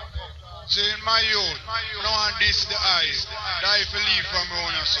 Zane, my youth, no one this the eye. Die for leave from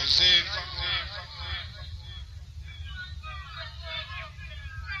around us, so Zane.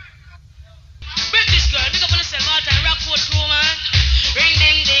 British girl, big up on yourself all time, Rockford crew, man. Ring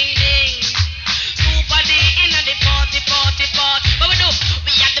ding ding ding. Super Dee in the party. What we do?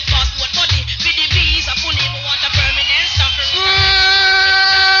 We have the passport body. For the visa, for never want a permanent stamp for it.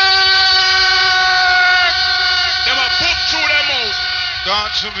 Them a pop through them out.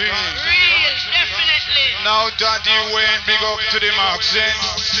 Don't to be. Real, definitely. Now Daddy Wayne, big up to the max, Zane.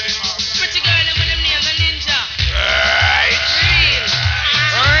 Pretty girl, them with them names a ninja. Right. Real.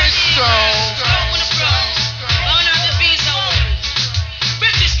 Right, so. From the front. Down on the visa hole.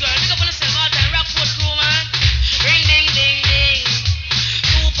 British girl, big up on yourself all time, Rockford crew, man. Ring ding ding ding.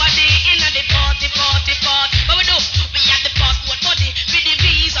 Super Dee in the party. What we do? We have the passport body. For the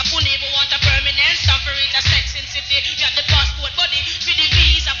visa, for never want a permanent stamp for it. A sex in city. We have the passport body. For the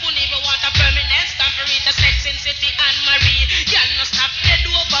visa, for never want a permanent stamp for it. A sex in city and Marie. Y'all no stop dead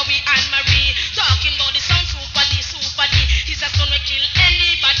over we and Marie. Talking about the sound Super Dee. He's a son we kill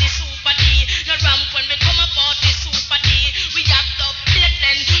anybody. Super Dee. No ramp when we come about the Super Dee. We have the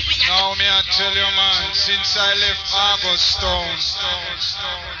Capleton. Now me I tell you, man, since I left Augustown,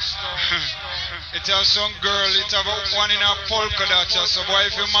 it have some girl, it have one in a polka dot, so boy,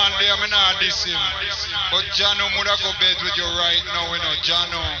 if you man there, me not diss him. But Jano woulda go bed with you right now, you know,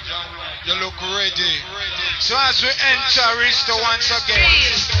 Jano. You look ready. So as we enter Risto once again.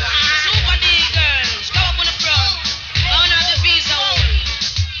 Super Dee girls, come up on the front. Down on the visa hole.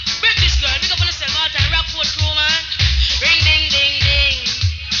 British girl, big up on yourself all time, Rockford crew, man. Ring ding ding ding.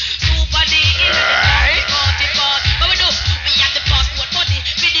 Super Dee in the party. What we do? We have the passport body.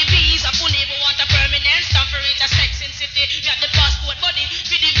 For the visa, for never want a permanent stamp for it. A sex in city. We have the passport body.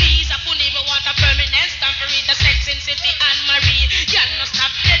 For the visa, for never want a permanent stamp for it. A sex in city and Marie. Y'all no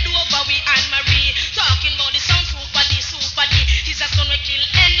stop dead over we and Marie. Talking about the sound Super Dee. He's a son we kill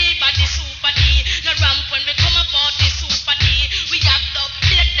anybody. Super Dee. No ramp when we come about the Super Dee. We have the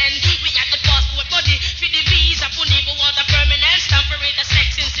Capleton. We have the passport body. For the visa, for never want a permanent stamp for it. A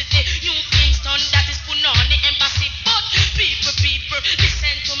sex in city. New Kingston, that is put on the embassy. But people,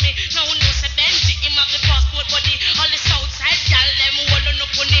 listen to me. Now no say Benji, him have the passport body. All the Southside gal, them holding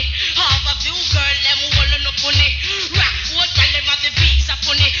up on it. Half of you girl, them holding up on it. Rockford gal, them have the visa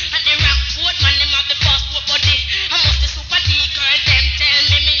funny. And the Rockford man, them have the passport body. I must the Super Dee girl, them tell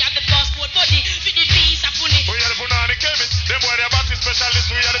me have the passport body. For the visa funny. We are the Punani chemist. Them boy they about specialist.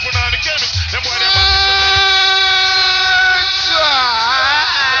 We are the Punani chemist. Them boy they about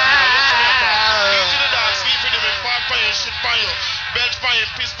shit by you, belt by you,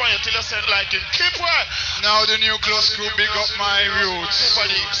 piece by you, till you said like him. Keep what? Now the new close crew, big up my roots.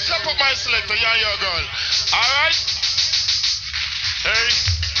 Somebody, step up my selector, yeah, your girl. Alright? Hey,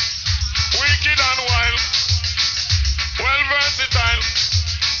 wicked and wild, well versatile.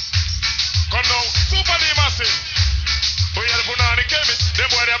 Come now, Super Dee massive. We are the Punani chemist. Them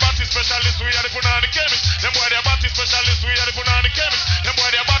boy they body specialist. We are the Punani chemist. Them boy they body specialist. We are the Punani chemist. Them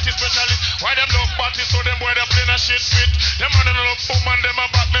boy they body specialist. Why them love body so them boy they play a shit fit. Them man no love boom and them a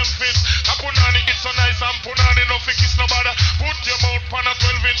back them fist. A Punani it's so nice and Punani no fi kiss no bother. Put your mouth on a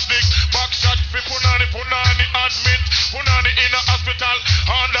 12-inch dick. Back shot fi Punani admit. Punani in a hospital.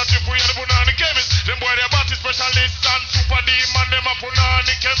 And that if we are the Punani chemist. Them boy they body specialist and Super Dee man them a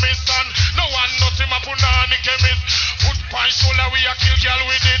Punani chemist and no one nothing a Punani chemist. Put pan shoulder, we a kill girl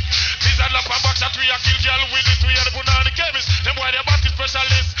with it. These are lap and back shot, we a kill girl with it. We are the Punani chemist. Them boy they body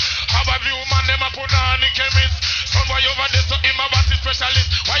specialist. Have a view man, them a Punani chemist. Some boy over there, so him a body specialist.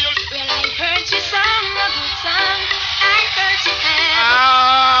 Why you? Well, I heard you song, a good song. I heard you have.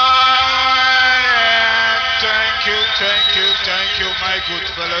 Thank you, my good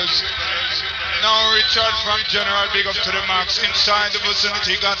fellas. Now Richard from General, big up to the max. Inside the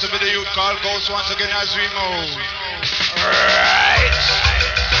vicinity, got to be the youth call goes once again as we move. Right.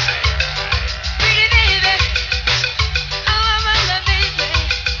 Pretty baby, oh, I'm on the baby.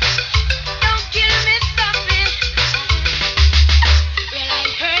 Don't kill me, stop it. Well, I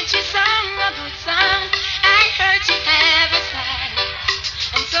heard you song, a good song. I heard you have a song.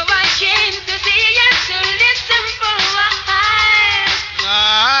 And so I came to see you to listen for a while.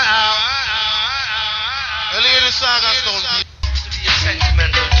 This song has told me to be a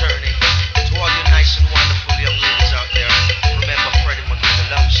sentimental journey to all you nice and wonderful young ladies out there. Remember Freddie McGill.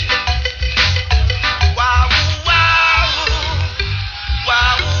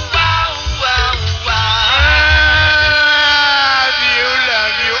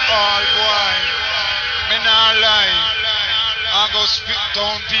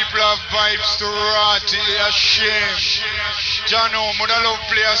 town people have vibes to rot. It's a shame. Jano, Mother Love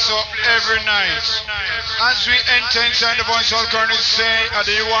play us up every night. As we enter inside the voice, all currently say, are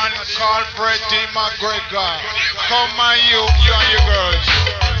the one called Freddie McGregor. Come on, you and your girls.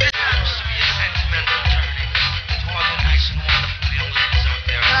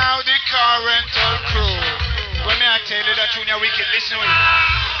 Now the car rental crew. When me I tell you that Junior Wicked, listen to it.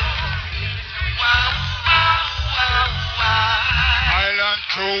 Island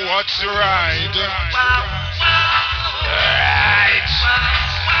crew, what's the ride? Right.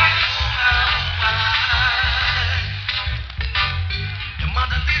 Your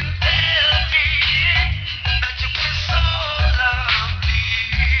mother didn't tell me that you were so lovely.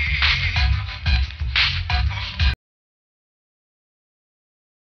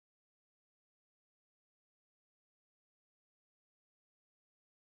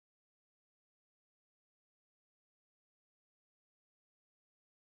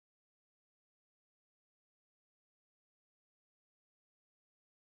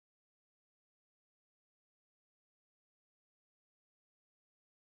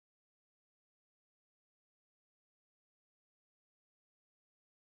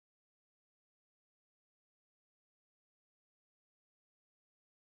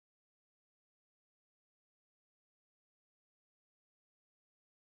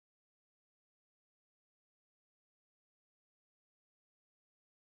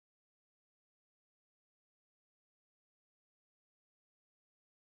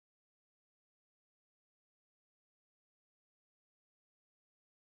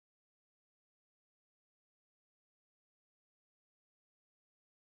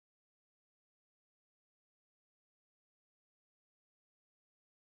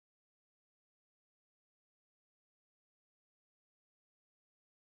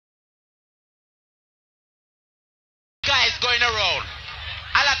 Guys going around,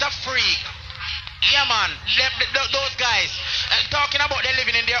 a lot of freak. Yeah, man, those guys talking about they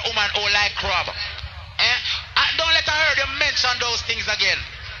living in their woman or like crab. Don't let her hear them mention those things again.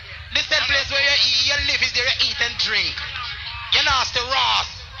 This is the place where you live is there you eat and drink. You nasty Ross,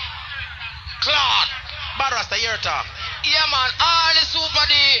 Claude, bad rasta your talk. Yeah, man, all the Super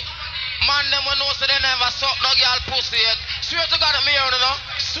Dee man them will know so they never suck no girl pussy yet. Swear to God, me here, you know.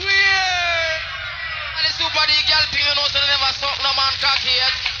 Swear. And the Super Dee girl thing, you know, so they never suck no man cocky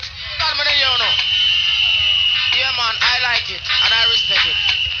yet. God, me there, you know. Yeah, man, I like it and I respect it.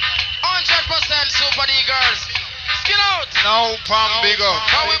 100% Super Dee girls. Skin out. No, Pam, big up.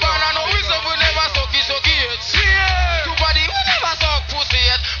 How we born and know we say we never suck it yet. Yeah. Super Dee, we never suck pussy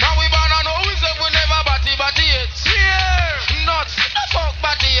yet. How we born and know we say we never batty yet. Yeah. Nuts, no fuck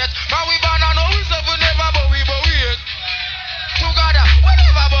batty yet. How we born and know we say we never bowie yet. Together, we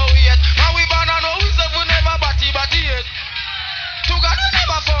never bowie yet. How we born and know we say we never batty yet. Together, we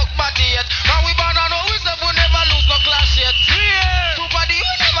never fuck batty yet. How we born and know we say we never lose no clash yet. Yeah. Super Dee,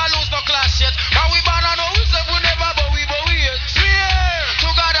 we never lose no clash yet. How we born and know we say we never bowie yet. Yeah.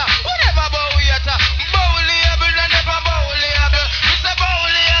 Together, we never bowie yet. Bowliable, they never bowliable. We say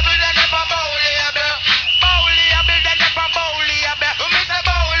bowliable, they never bowliable. Bowliable, they never bowliable. We say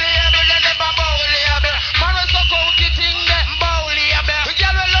bowliable, they never bowliable. Man, we suck out the thing there, bowliable. We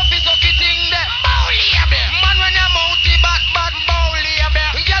girl we love is suck the thing there, bowliable. Man, when you mouthy bad, bowliable.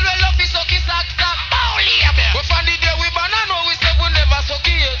 We girl we love is suck it sack, bowliable. We find the day we ban and know we say we never suck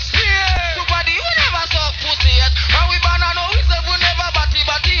it. Yeah. Super Dee, we never suck pussy yet. And we ban and know we say we never batty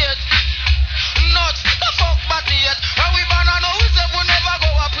yet. Nuts, the fuck batty yet. And we ban and know we say we never go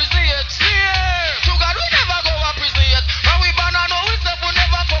a prison yet. Yeah. To God, we never go a prison yet. And we ban and know we say we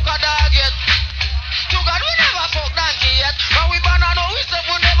never fuck a dog yet. To God, we never fuck donkey yet. And we ban and know we say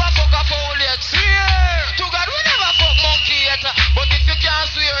we never fuck a fowl yet. Yeah. To God, we never fuck monkey yet. But if you can't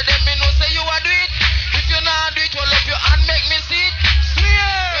swear, then me know say you a do it. If you not do it, hold up your hand, make me see it.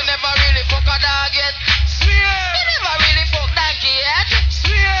 Swear. You never really fuck a dog yet. Swear. You never really fuck donkey yet.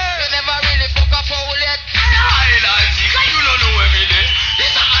 Swear. You never really fuck a fowl yet.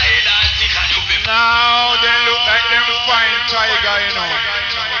 Now they look like them fine tiger, you know.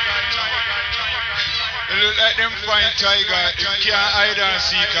 They look like them fine tiger. You can't hide and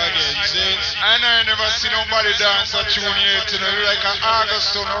seek again. See? I know I never see nobody dance a tune yet. You know, like an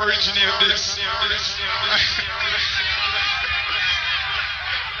Auguston originate this.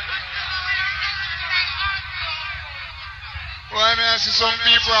 Why may I see some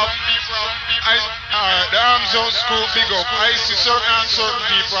people have, the arms out school big up. I see certain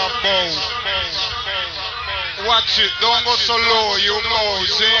people have bow. Watch it, don't go so low, you bow,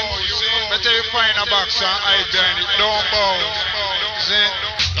 see? Better you find a box and hide behind it, don't bow, see?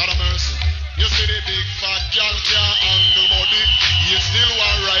 Lord of mercy. You see the big fat girl can't handle body.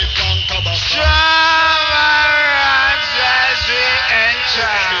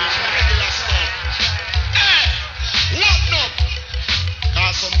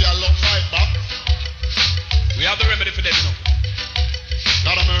 girl love fight back. We have the remedy for them, you know.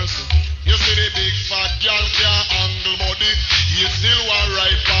 Lord of mercy. You see the big fat girl can't handle body. You still want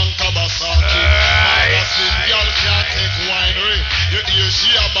right from Kawasaki. Mother slim girl can't take winery. You hear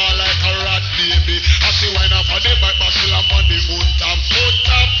she a ball like a rat baby. As she wine up on the back, but she lamp on the foot top. Foot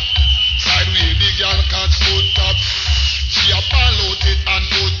top. Sideways the girl can't foot top. She a ball out it and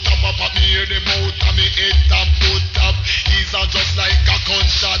foot top. Up at me hear the mouth and me head top. Foot top. He's a just like a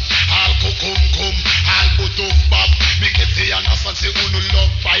gunshot. All cum, all put up bop. Me get the understand say who no love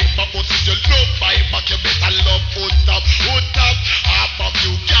pipe, but if you love pipe, but you better love foot top. Foot top, half of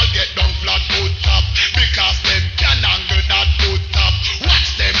you can get down flat foot top, because them can angle that foot top. Watch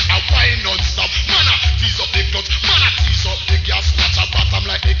them a wine non-stop. Man a tease up the clutch, man a tease up the gas. Watch a bottom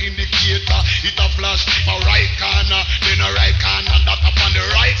like the indicator. It a flash for right corner, then a right corner. That up on the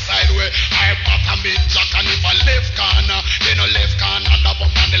right side where I bottom it jack, and if a left corner, then a left corner. That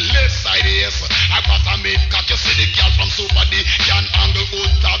up on the left side, yes. I bottom it cock. You see the girl from Super Dee can angle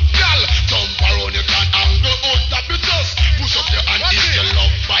out top. Girl, jump around, you can angle out top. You just push up your hand if you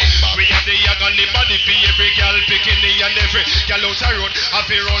love fight back. We have the agony body for every girl picking the and every girl out the road.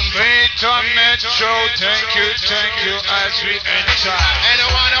 Happy run. Wait a Metro, thank you as we enter.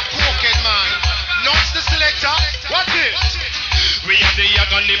 Anyone a crooked man? Not the selector. What it? We have the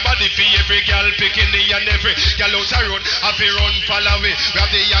agony body for every girl picking the and every girl out the road. Happy run, follow we. We have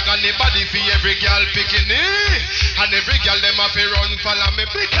the agony body for every girl picking the and every girl them happy run, follow me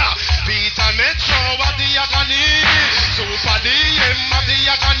bigger. Peter Metro have the agony. Super Dee have the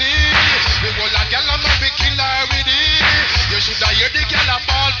agony. We go like girl and man we kill her with it. You should hear the girl a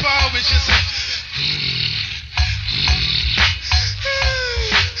ball power which she say.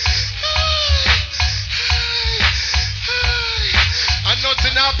 And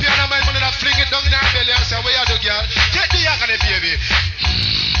nothing now, piano man, money that fling it down in her belly and say, where you do, girl? Get the agony, baby.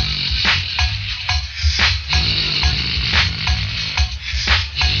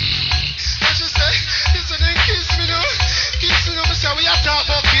 What she say? Listen and kiss me now. Kiss me now, me say, we are talk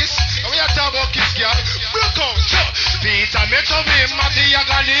about kiss. We are talk about kiss, girl. Broke out, sure. Peter Metro, me, have the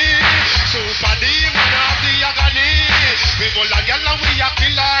agony. Super Dee, man, have the agony. We go like girl and we are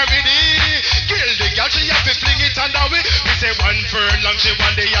kill her with it. Kill the girl, she have to fling it under way. We say 1 furlong, she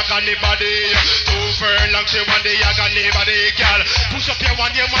want the agony body. 2 furlong, she want the agony body. Girl, push up your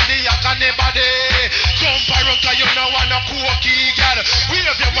one, you want the agony body. Jump around, cause you know want a cookie, girl. Wave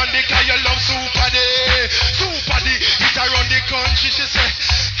your one, cause you love Super Dee. Super Dee, hit around the country, she say.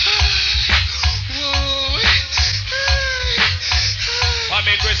 Whoa. For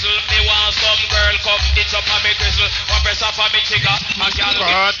me Crystal, me want some girl come ditch up on me Crystal. One press off on me trigger, I can't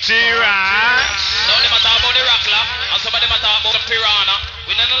Cutty Ranks. Now them a talk about the rockler, and some of them a talk about the piranha.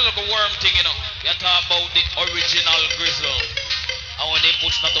 We don't look a worm thing, you know. We a talk about the original Grizzle. And when they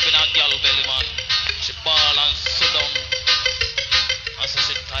push not up in a girl belly, man, she ball and sit down. And so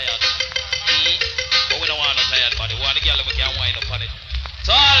she tired. But we don't want no tired body. We want the girl that we can wind up on it.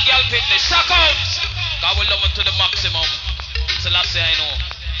 So all girl fitness, shock out! God will love it to the maximum. So last say I know.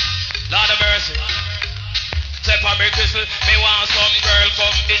 Lord of mercy. Step on me Crystal, me want some girl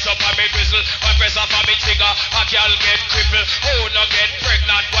come ditch up on me Crystal. One press off on me trigger, a girl get crippled. Who no get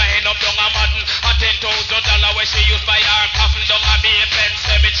pregnant, wind up down a madden. A $10,000 where she used by her coffin down a Maypen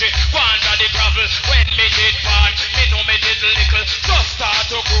cemetery. Go under the gravel, when me did born, me know me did little. Just start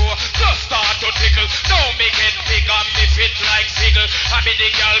to grow, just start to tickle. Now me get big and me fit like Sigel. I be the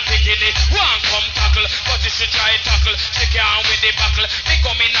girl picking it, one come tackle. But if she try tackle, she can't win the buckle. Me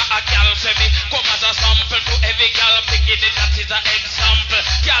come in a girl, say me come as a sample to every girl picking it, that is an example.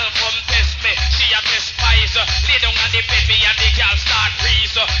 Girl come test me, she a despise. Lay down on the baby and the girl start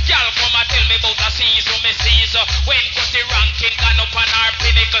breeze. Girl come and tell me about a season, me sees. When Cutty Ranking gone up on her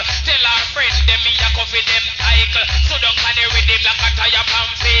pinnacle, tell her friend them me a coffee them title. So don't can the rhythm like a tire pan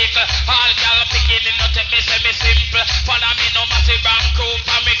vehicle. All girl picking it, no take me say me simple. Follow me no massive and crew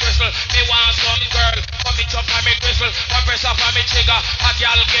for me Crystal. Me want some girl, come me jump on me Crystal. One press up on me trigger, a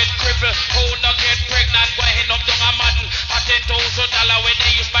girl get crippled. Who no get pregnant, go ahead up down a madden. A $10,000 when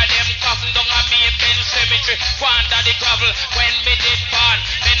they use by them coffin down a Maypen cemetery. Go under the gravel, when me did born,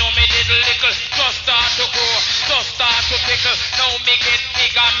 me know me did little. Just start to grow, just start to pickle. Now me get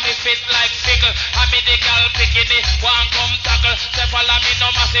big and me fit like fickle. I me the girl picking it, one come tackle. Say follow me no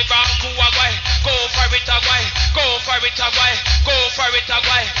massive and crew a guy. Go for it a guy, go for it a guy, go for it a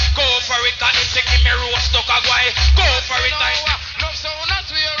guy, go for it a it's a give me roast stuck a guy. Go for it a no sound as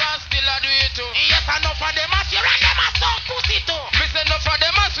we are still a do it too. Yes, enough of them as you and them as some pussy too. We say enough of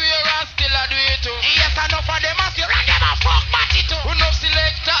them as we are still a do it too. Yes, enough of them as you and them as fuck batty too. Enough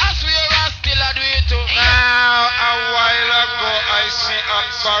selector as we are still a do it too. Now, a while ago, I see a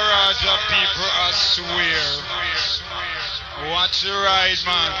barrage of people, I swear. Watch the ride,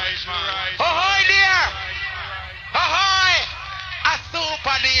 man. Ahoy there! Ahoy! A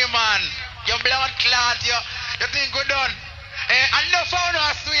Super Dee, man. Your blood clot, you think we're done? Enough I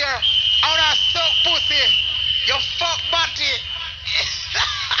wanna swear. I wanna suck pussy. You fuck body.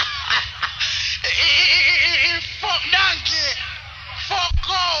 Fuck donkey. Fuck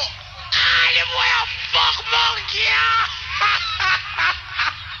cow. The boy a fuck monkey.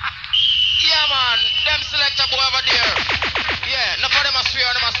 Yeah, man. Them select a boy over there. Yeah, enough of them a swear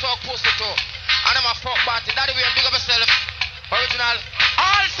and them a suck pussy too. And them a fuck body. That the way big up yourself. Original.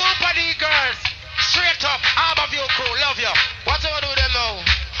 All Super Dee girls. Straight up. All of you crew. Love you. What do I do them now?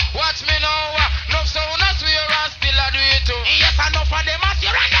 Watch me now. Enough so I swear and still I do it too. Yes, enough of them a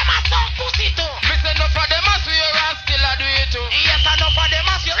swear and them a suck pussy too. Me say enough of them a swear and still I do it too. Yes, enough of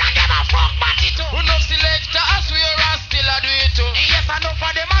them a swear and them a fuck body too. Enough selector a swear and still I do it too. Yes, enough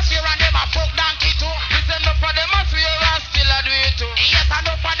of them a swear and them a fuck donkey too. Me say enough of them a swear and still I do it too. Yes,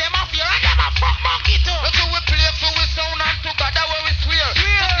 enough of them a swear and them a fuck monkey too. Look how we play for we sound and together where we swear. To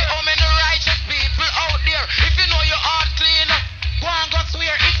see how many righteous people out there. If you know your heart clean, go and go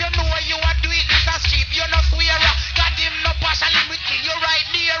swear. If you know you are doing this as cheap, you're not swear. God him no partial with you right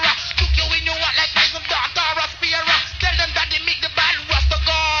there. Took you in your what like some daughter or a spear. Tell them that they make the bad rust to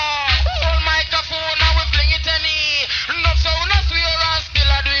go. Hold microphone and we fling it any. Enough so no swear and still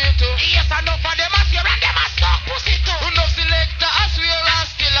I do it too. Yes, enough of them a swear and them a suck pussy too. Enough selector a swear and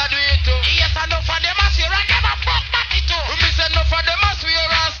still I do it too. Yes, enough of them a swear and them a fuck body too. Me say enough of them a swear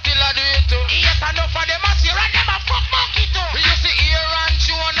and still I do it too. Yes, enough of them a swear and them a fuck monkey too. You see Aaron,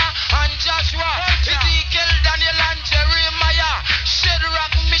 Jonah and Joshua, Ezekiel, Daniel and Jeremiah,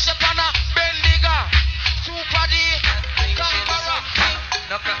 Shadrach, Meshach and Bendiga, Super Dee, Conqueror.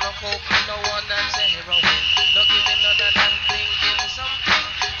 No crack, no coke, no one and say heroin. No giving none of them thinking something.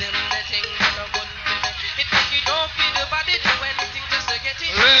 Them the thing that no good for me. It make you don't feel the body do anything just to get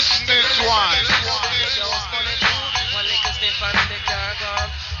it. Listen this one. One lick a sniff and the car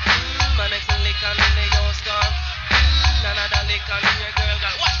gone. My next lick and the yours gone. Another lick and your girl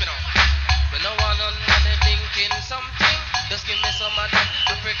gone. Watch me now. We no want none of them thinking something. Just give me some of that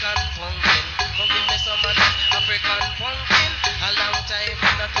African pumpkin. Come give me some of that African pumpkin. A long time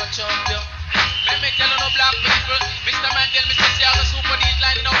in a touch of you. Let me tell you no black people, Mr. Mandel, Mr. Siaga, Super Dee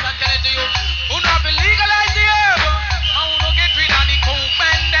lining out and telling to you, who not be legalize the herb, and who not get rid of the coke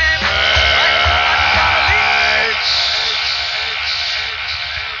and them.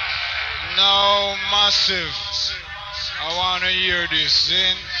 Now, massive. I want to hear this.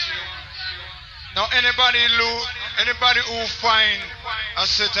 Then. Now, anybody who find a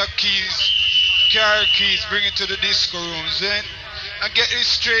set of keys, car keys, bring it to the disco rooms, then, and get it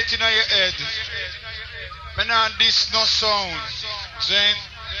straight in your head. Man, not this no sound, then.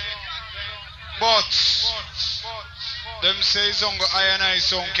 But them say Zongo I and I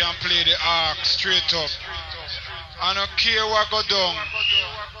song can play the arc straight up. I don't care what go down.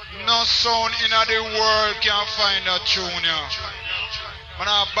 No sound in the world can find a tune here. When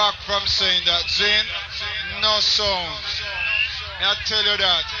I'm back from saying that, Zane, no sound. I tell you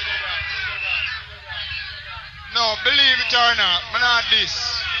that. No, believe it or not, I'm not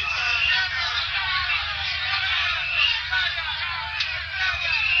this.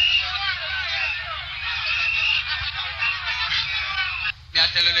 Me I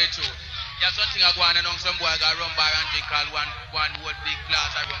tell you the truth. There's something I go on and some boy got run bar and drink all one whole big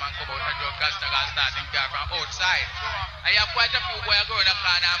glass of rum and come out and drug gas to gas starting car from outside. I have quite a few boys go in the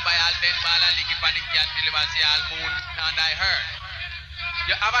corner and buy all 10 ball and lick it and can deliver see all moon and I heard.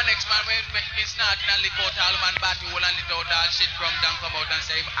 You have a next man when he snort and lick out all man batty hole and lick out all shit from down come out and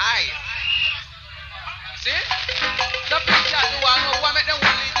say him aye. See? The picture do one make them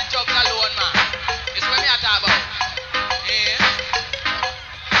one leave the jug alone man. It's what me I talk about. Yeah.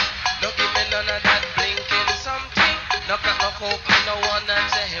 Don't give me none of that blinking something. No crack, no coke, no one and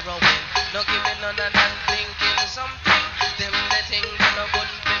say heroin. Don't give me none of that blinking something. Them the thing that no good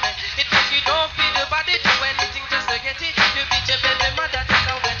for me. It make you don't feel the body do anything just to get it. You beat your baby mother take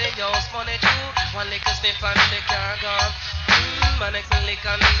away the yours money too. One lick a sniff and the car gone. My next lick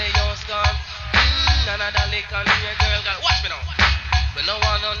and the yours gone. Another lick and your girl gone. Watch me now. We no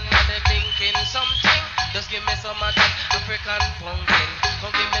want none of them thinking something. Just give me some of that African pumpkin.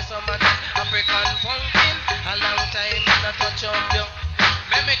 Come give me some of that African pumpkin. A long time in a touch of you.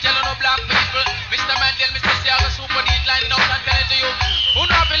 Let me tell you no black people, Mr. Mandel, Mr. Siaga, Super Dee lining out and telling to you, who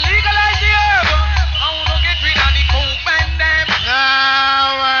not be legalize the herb, and who not get rid of the coke and them.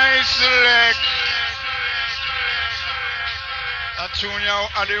 Now I select a tune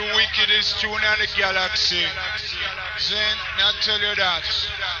out of the wickedest tune in the galaxy. Zin, I tell you that.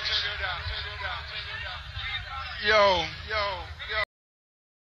 Yo.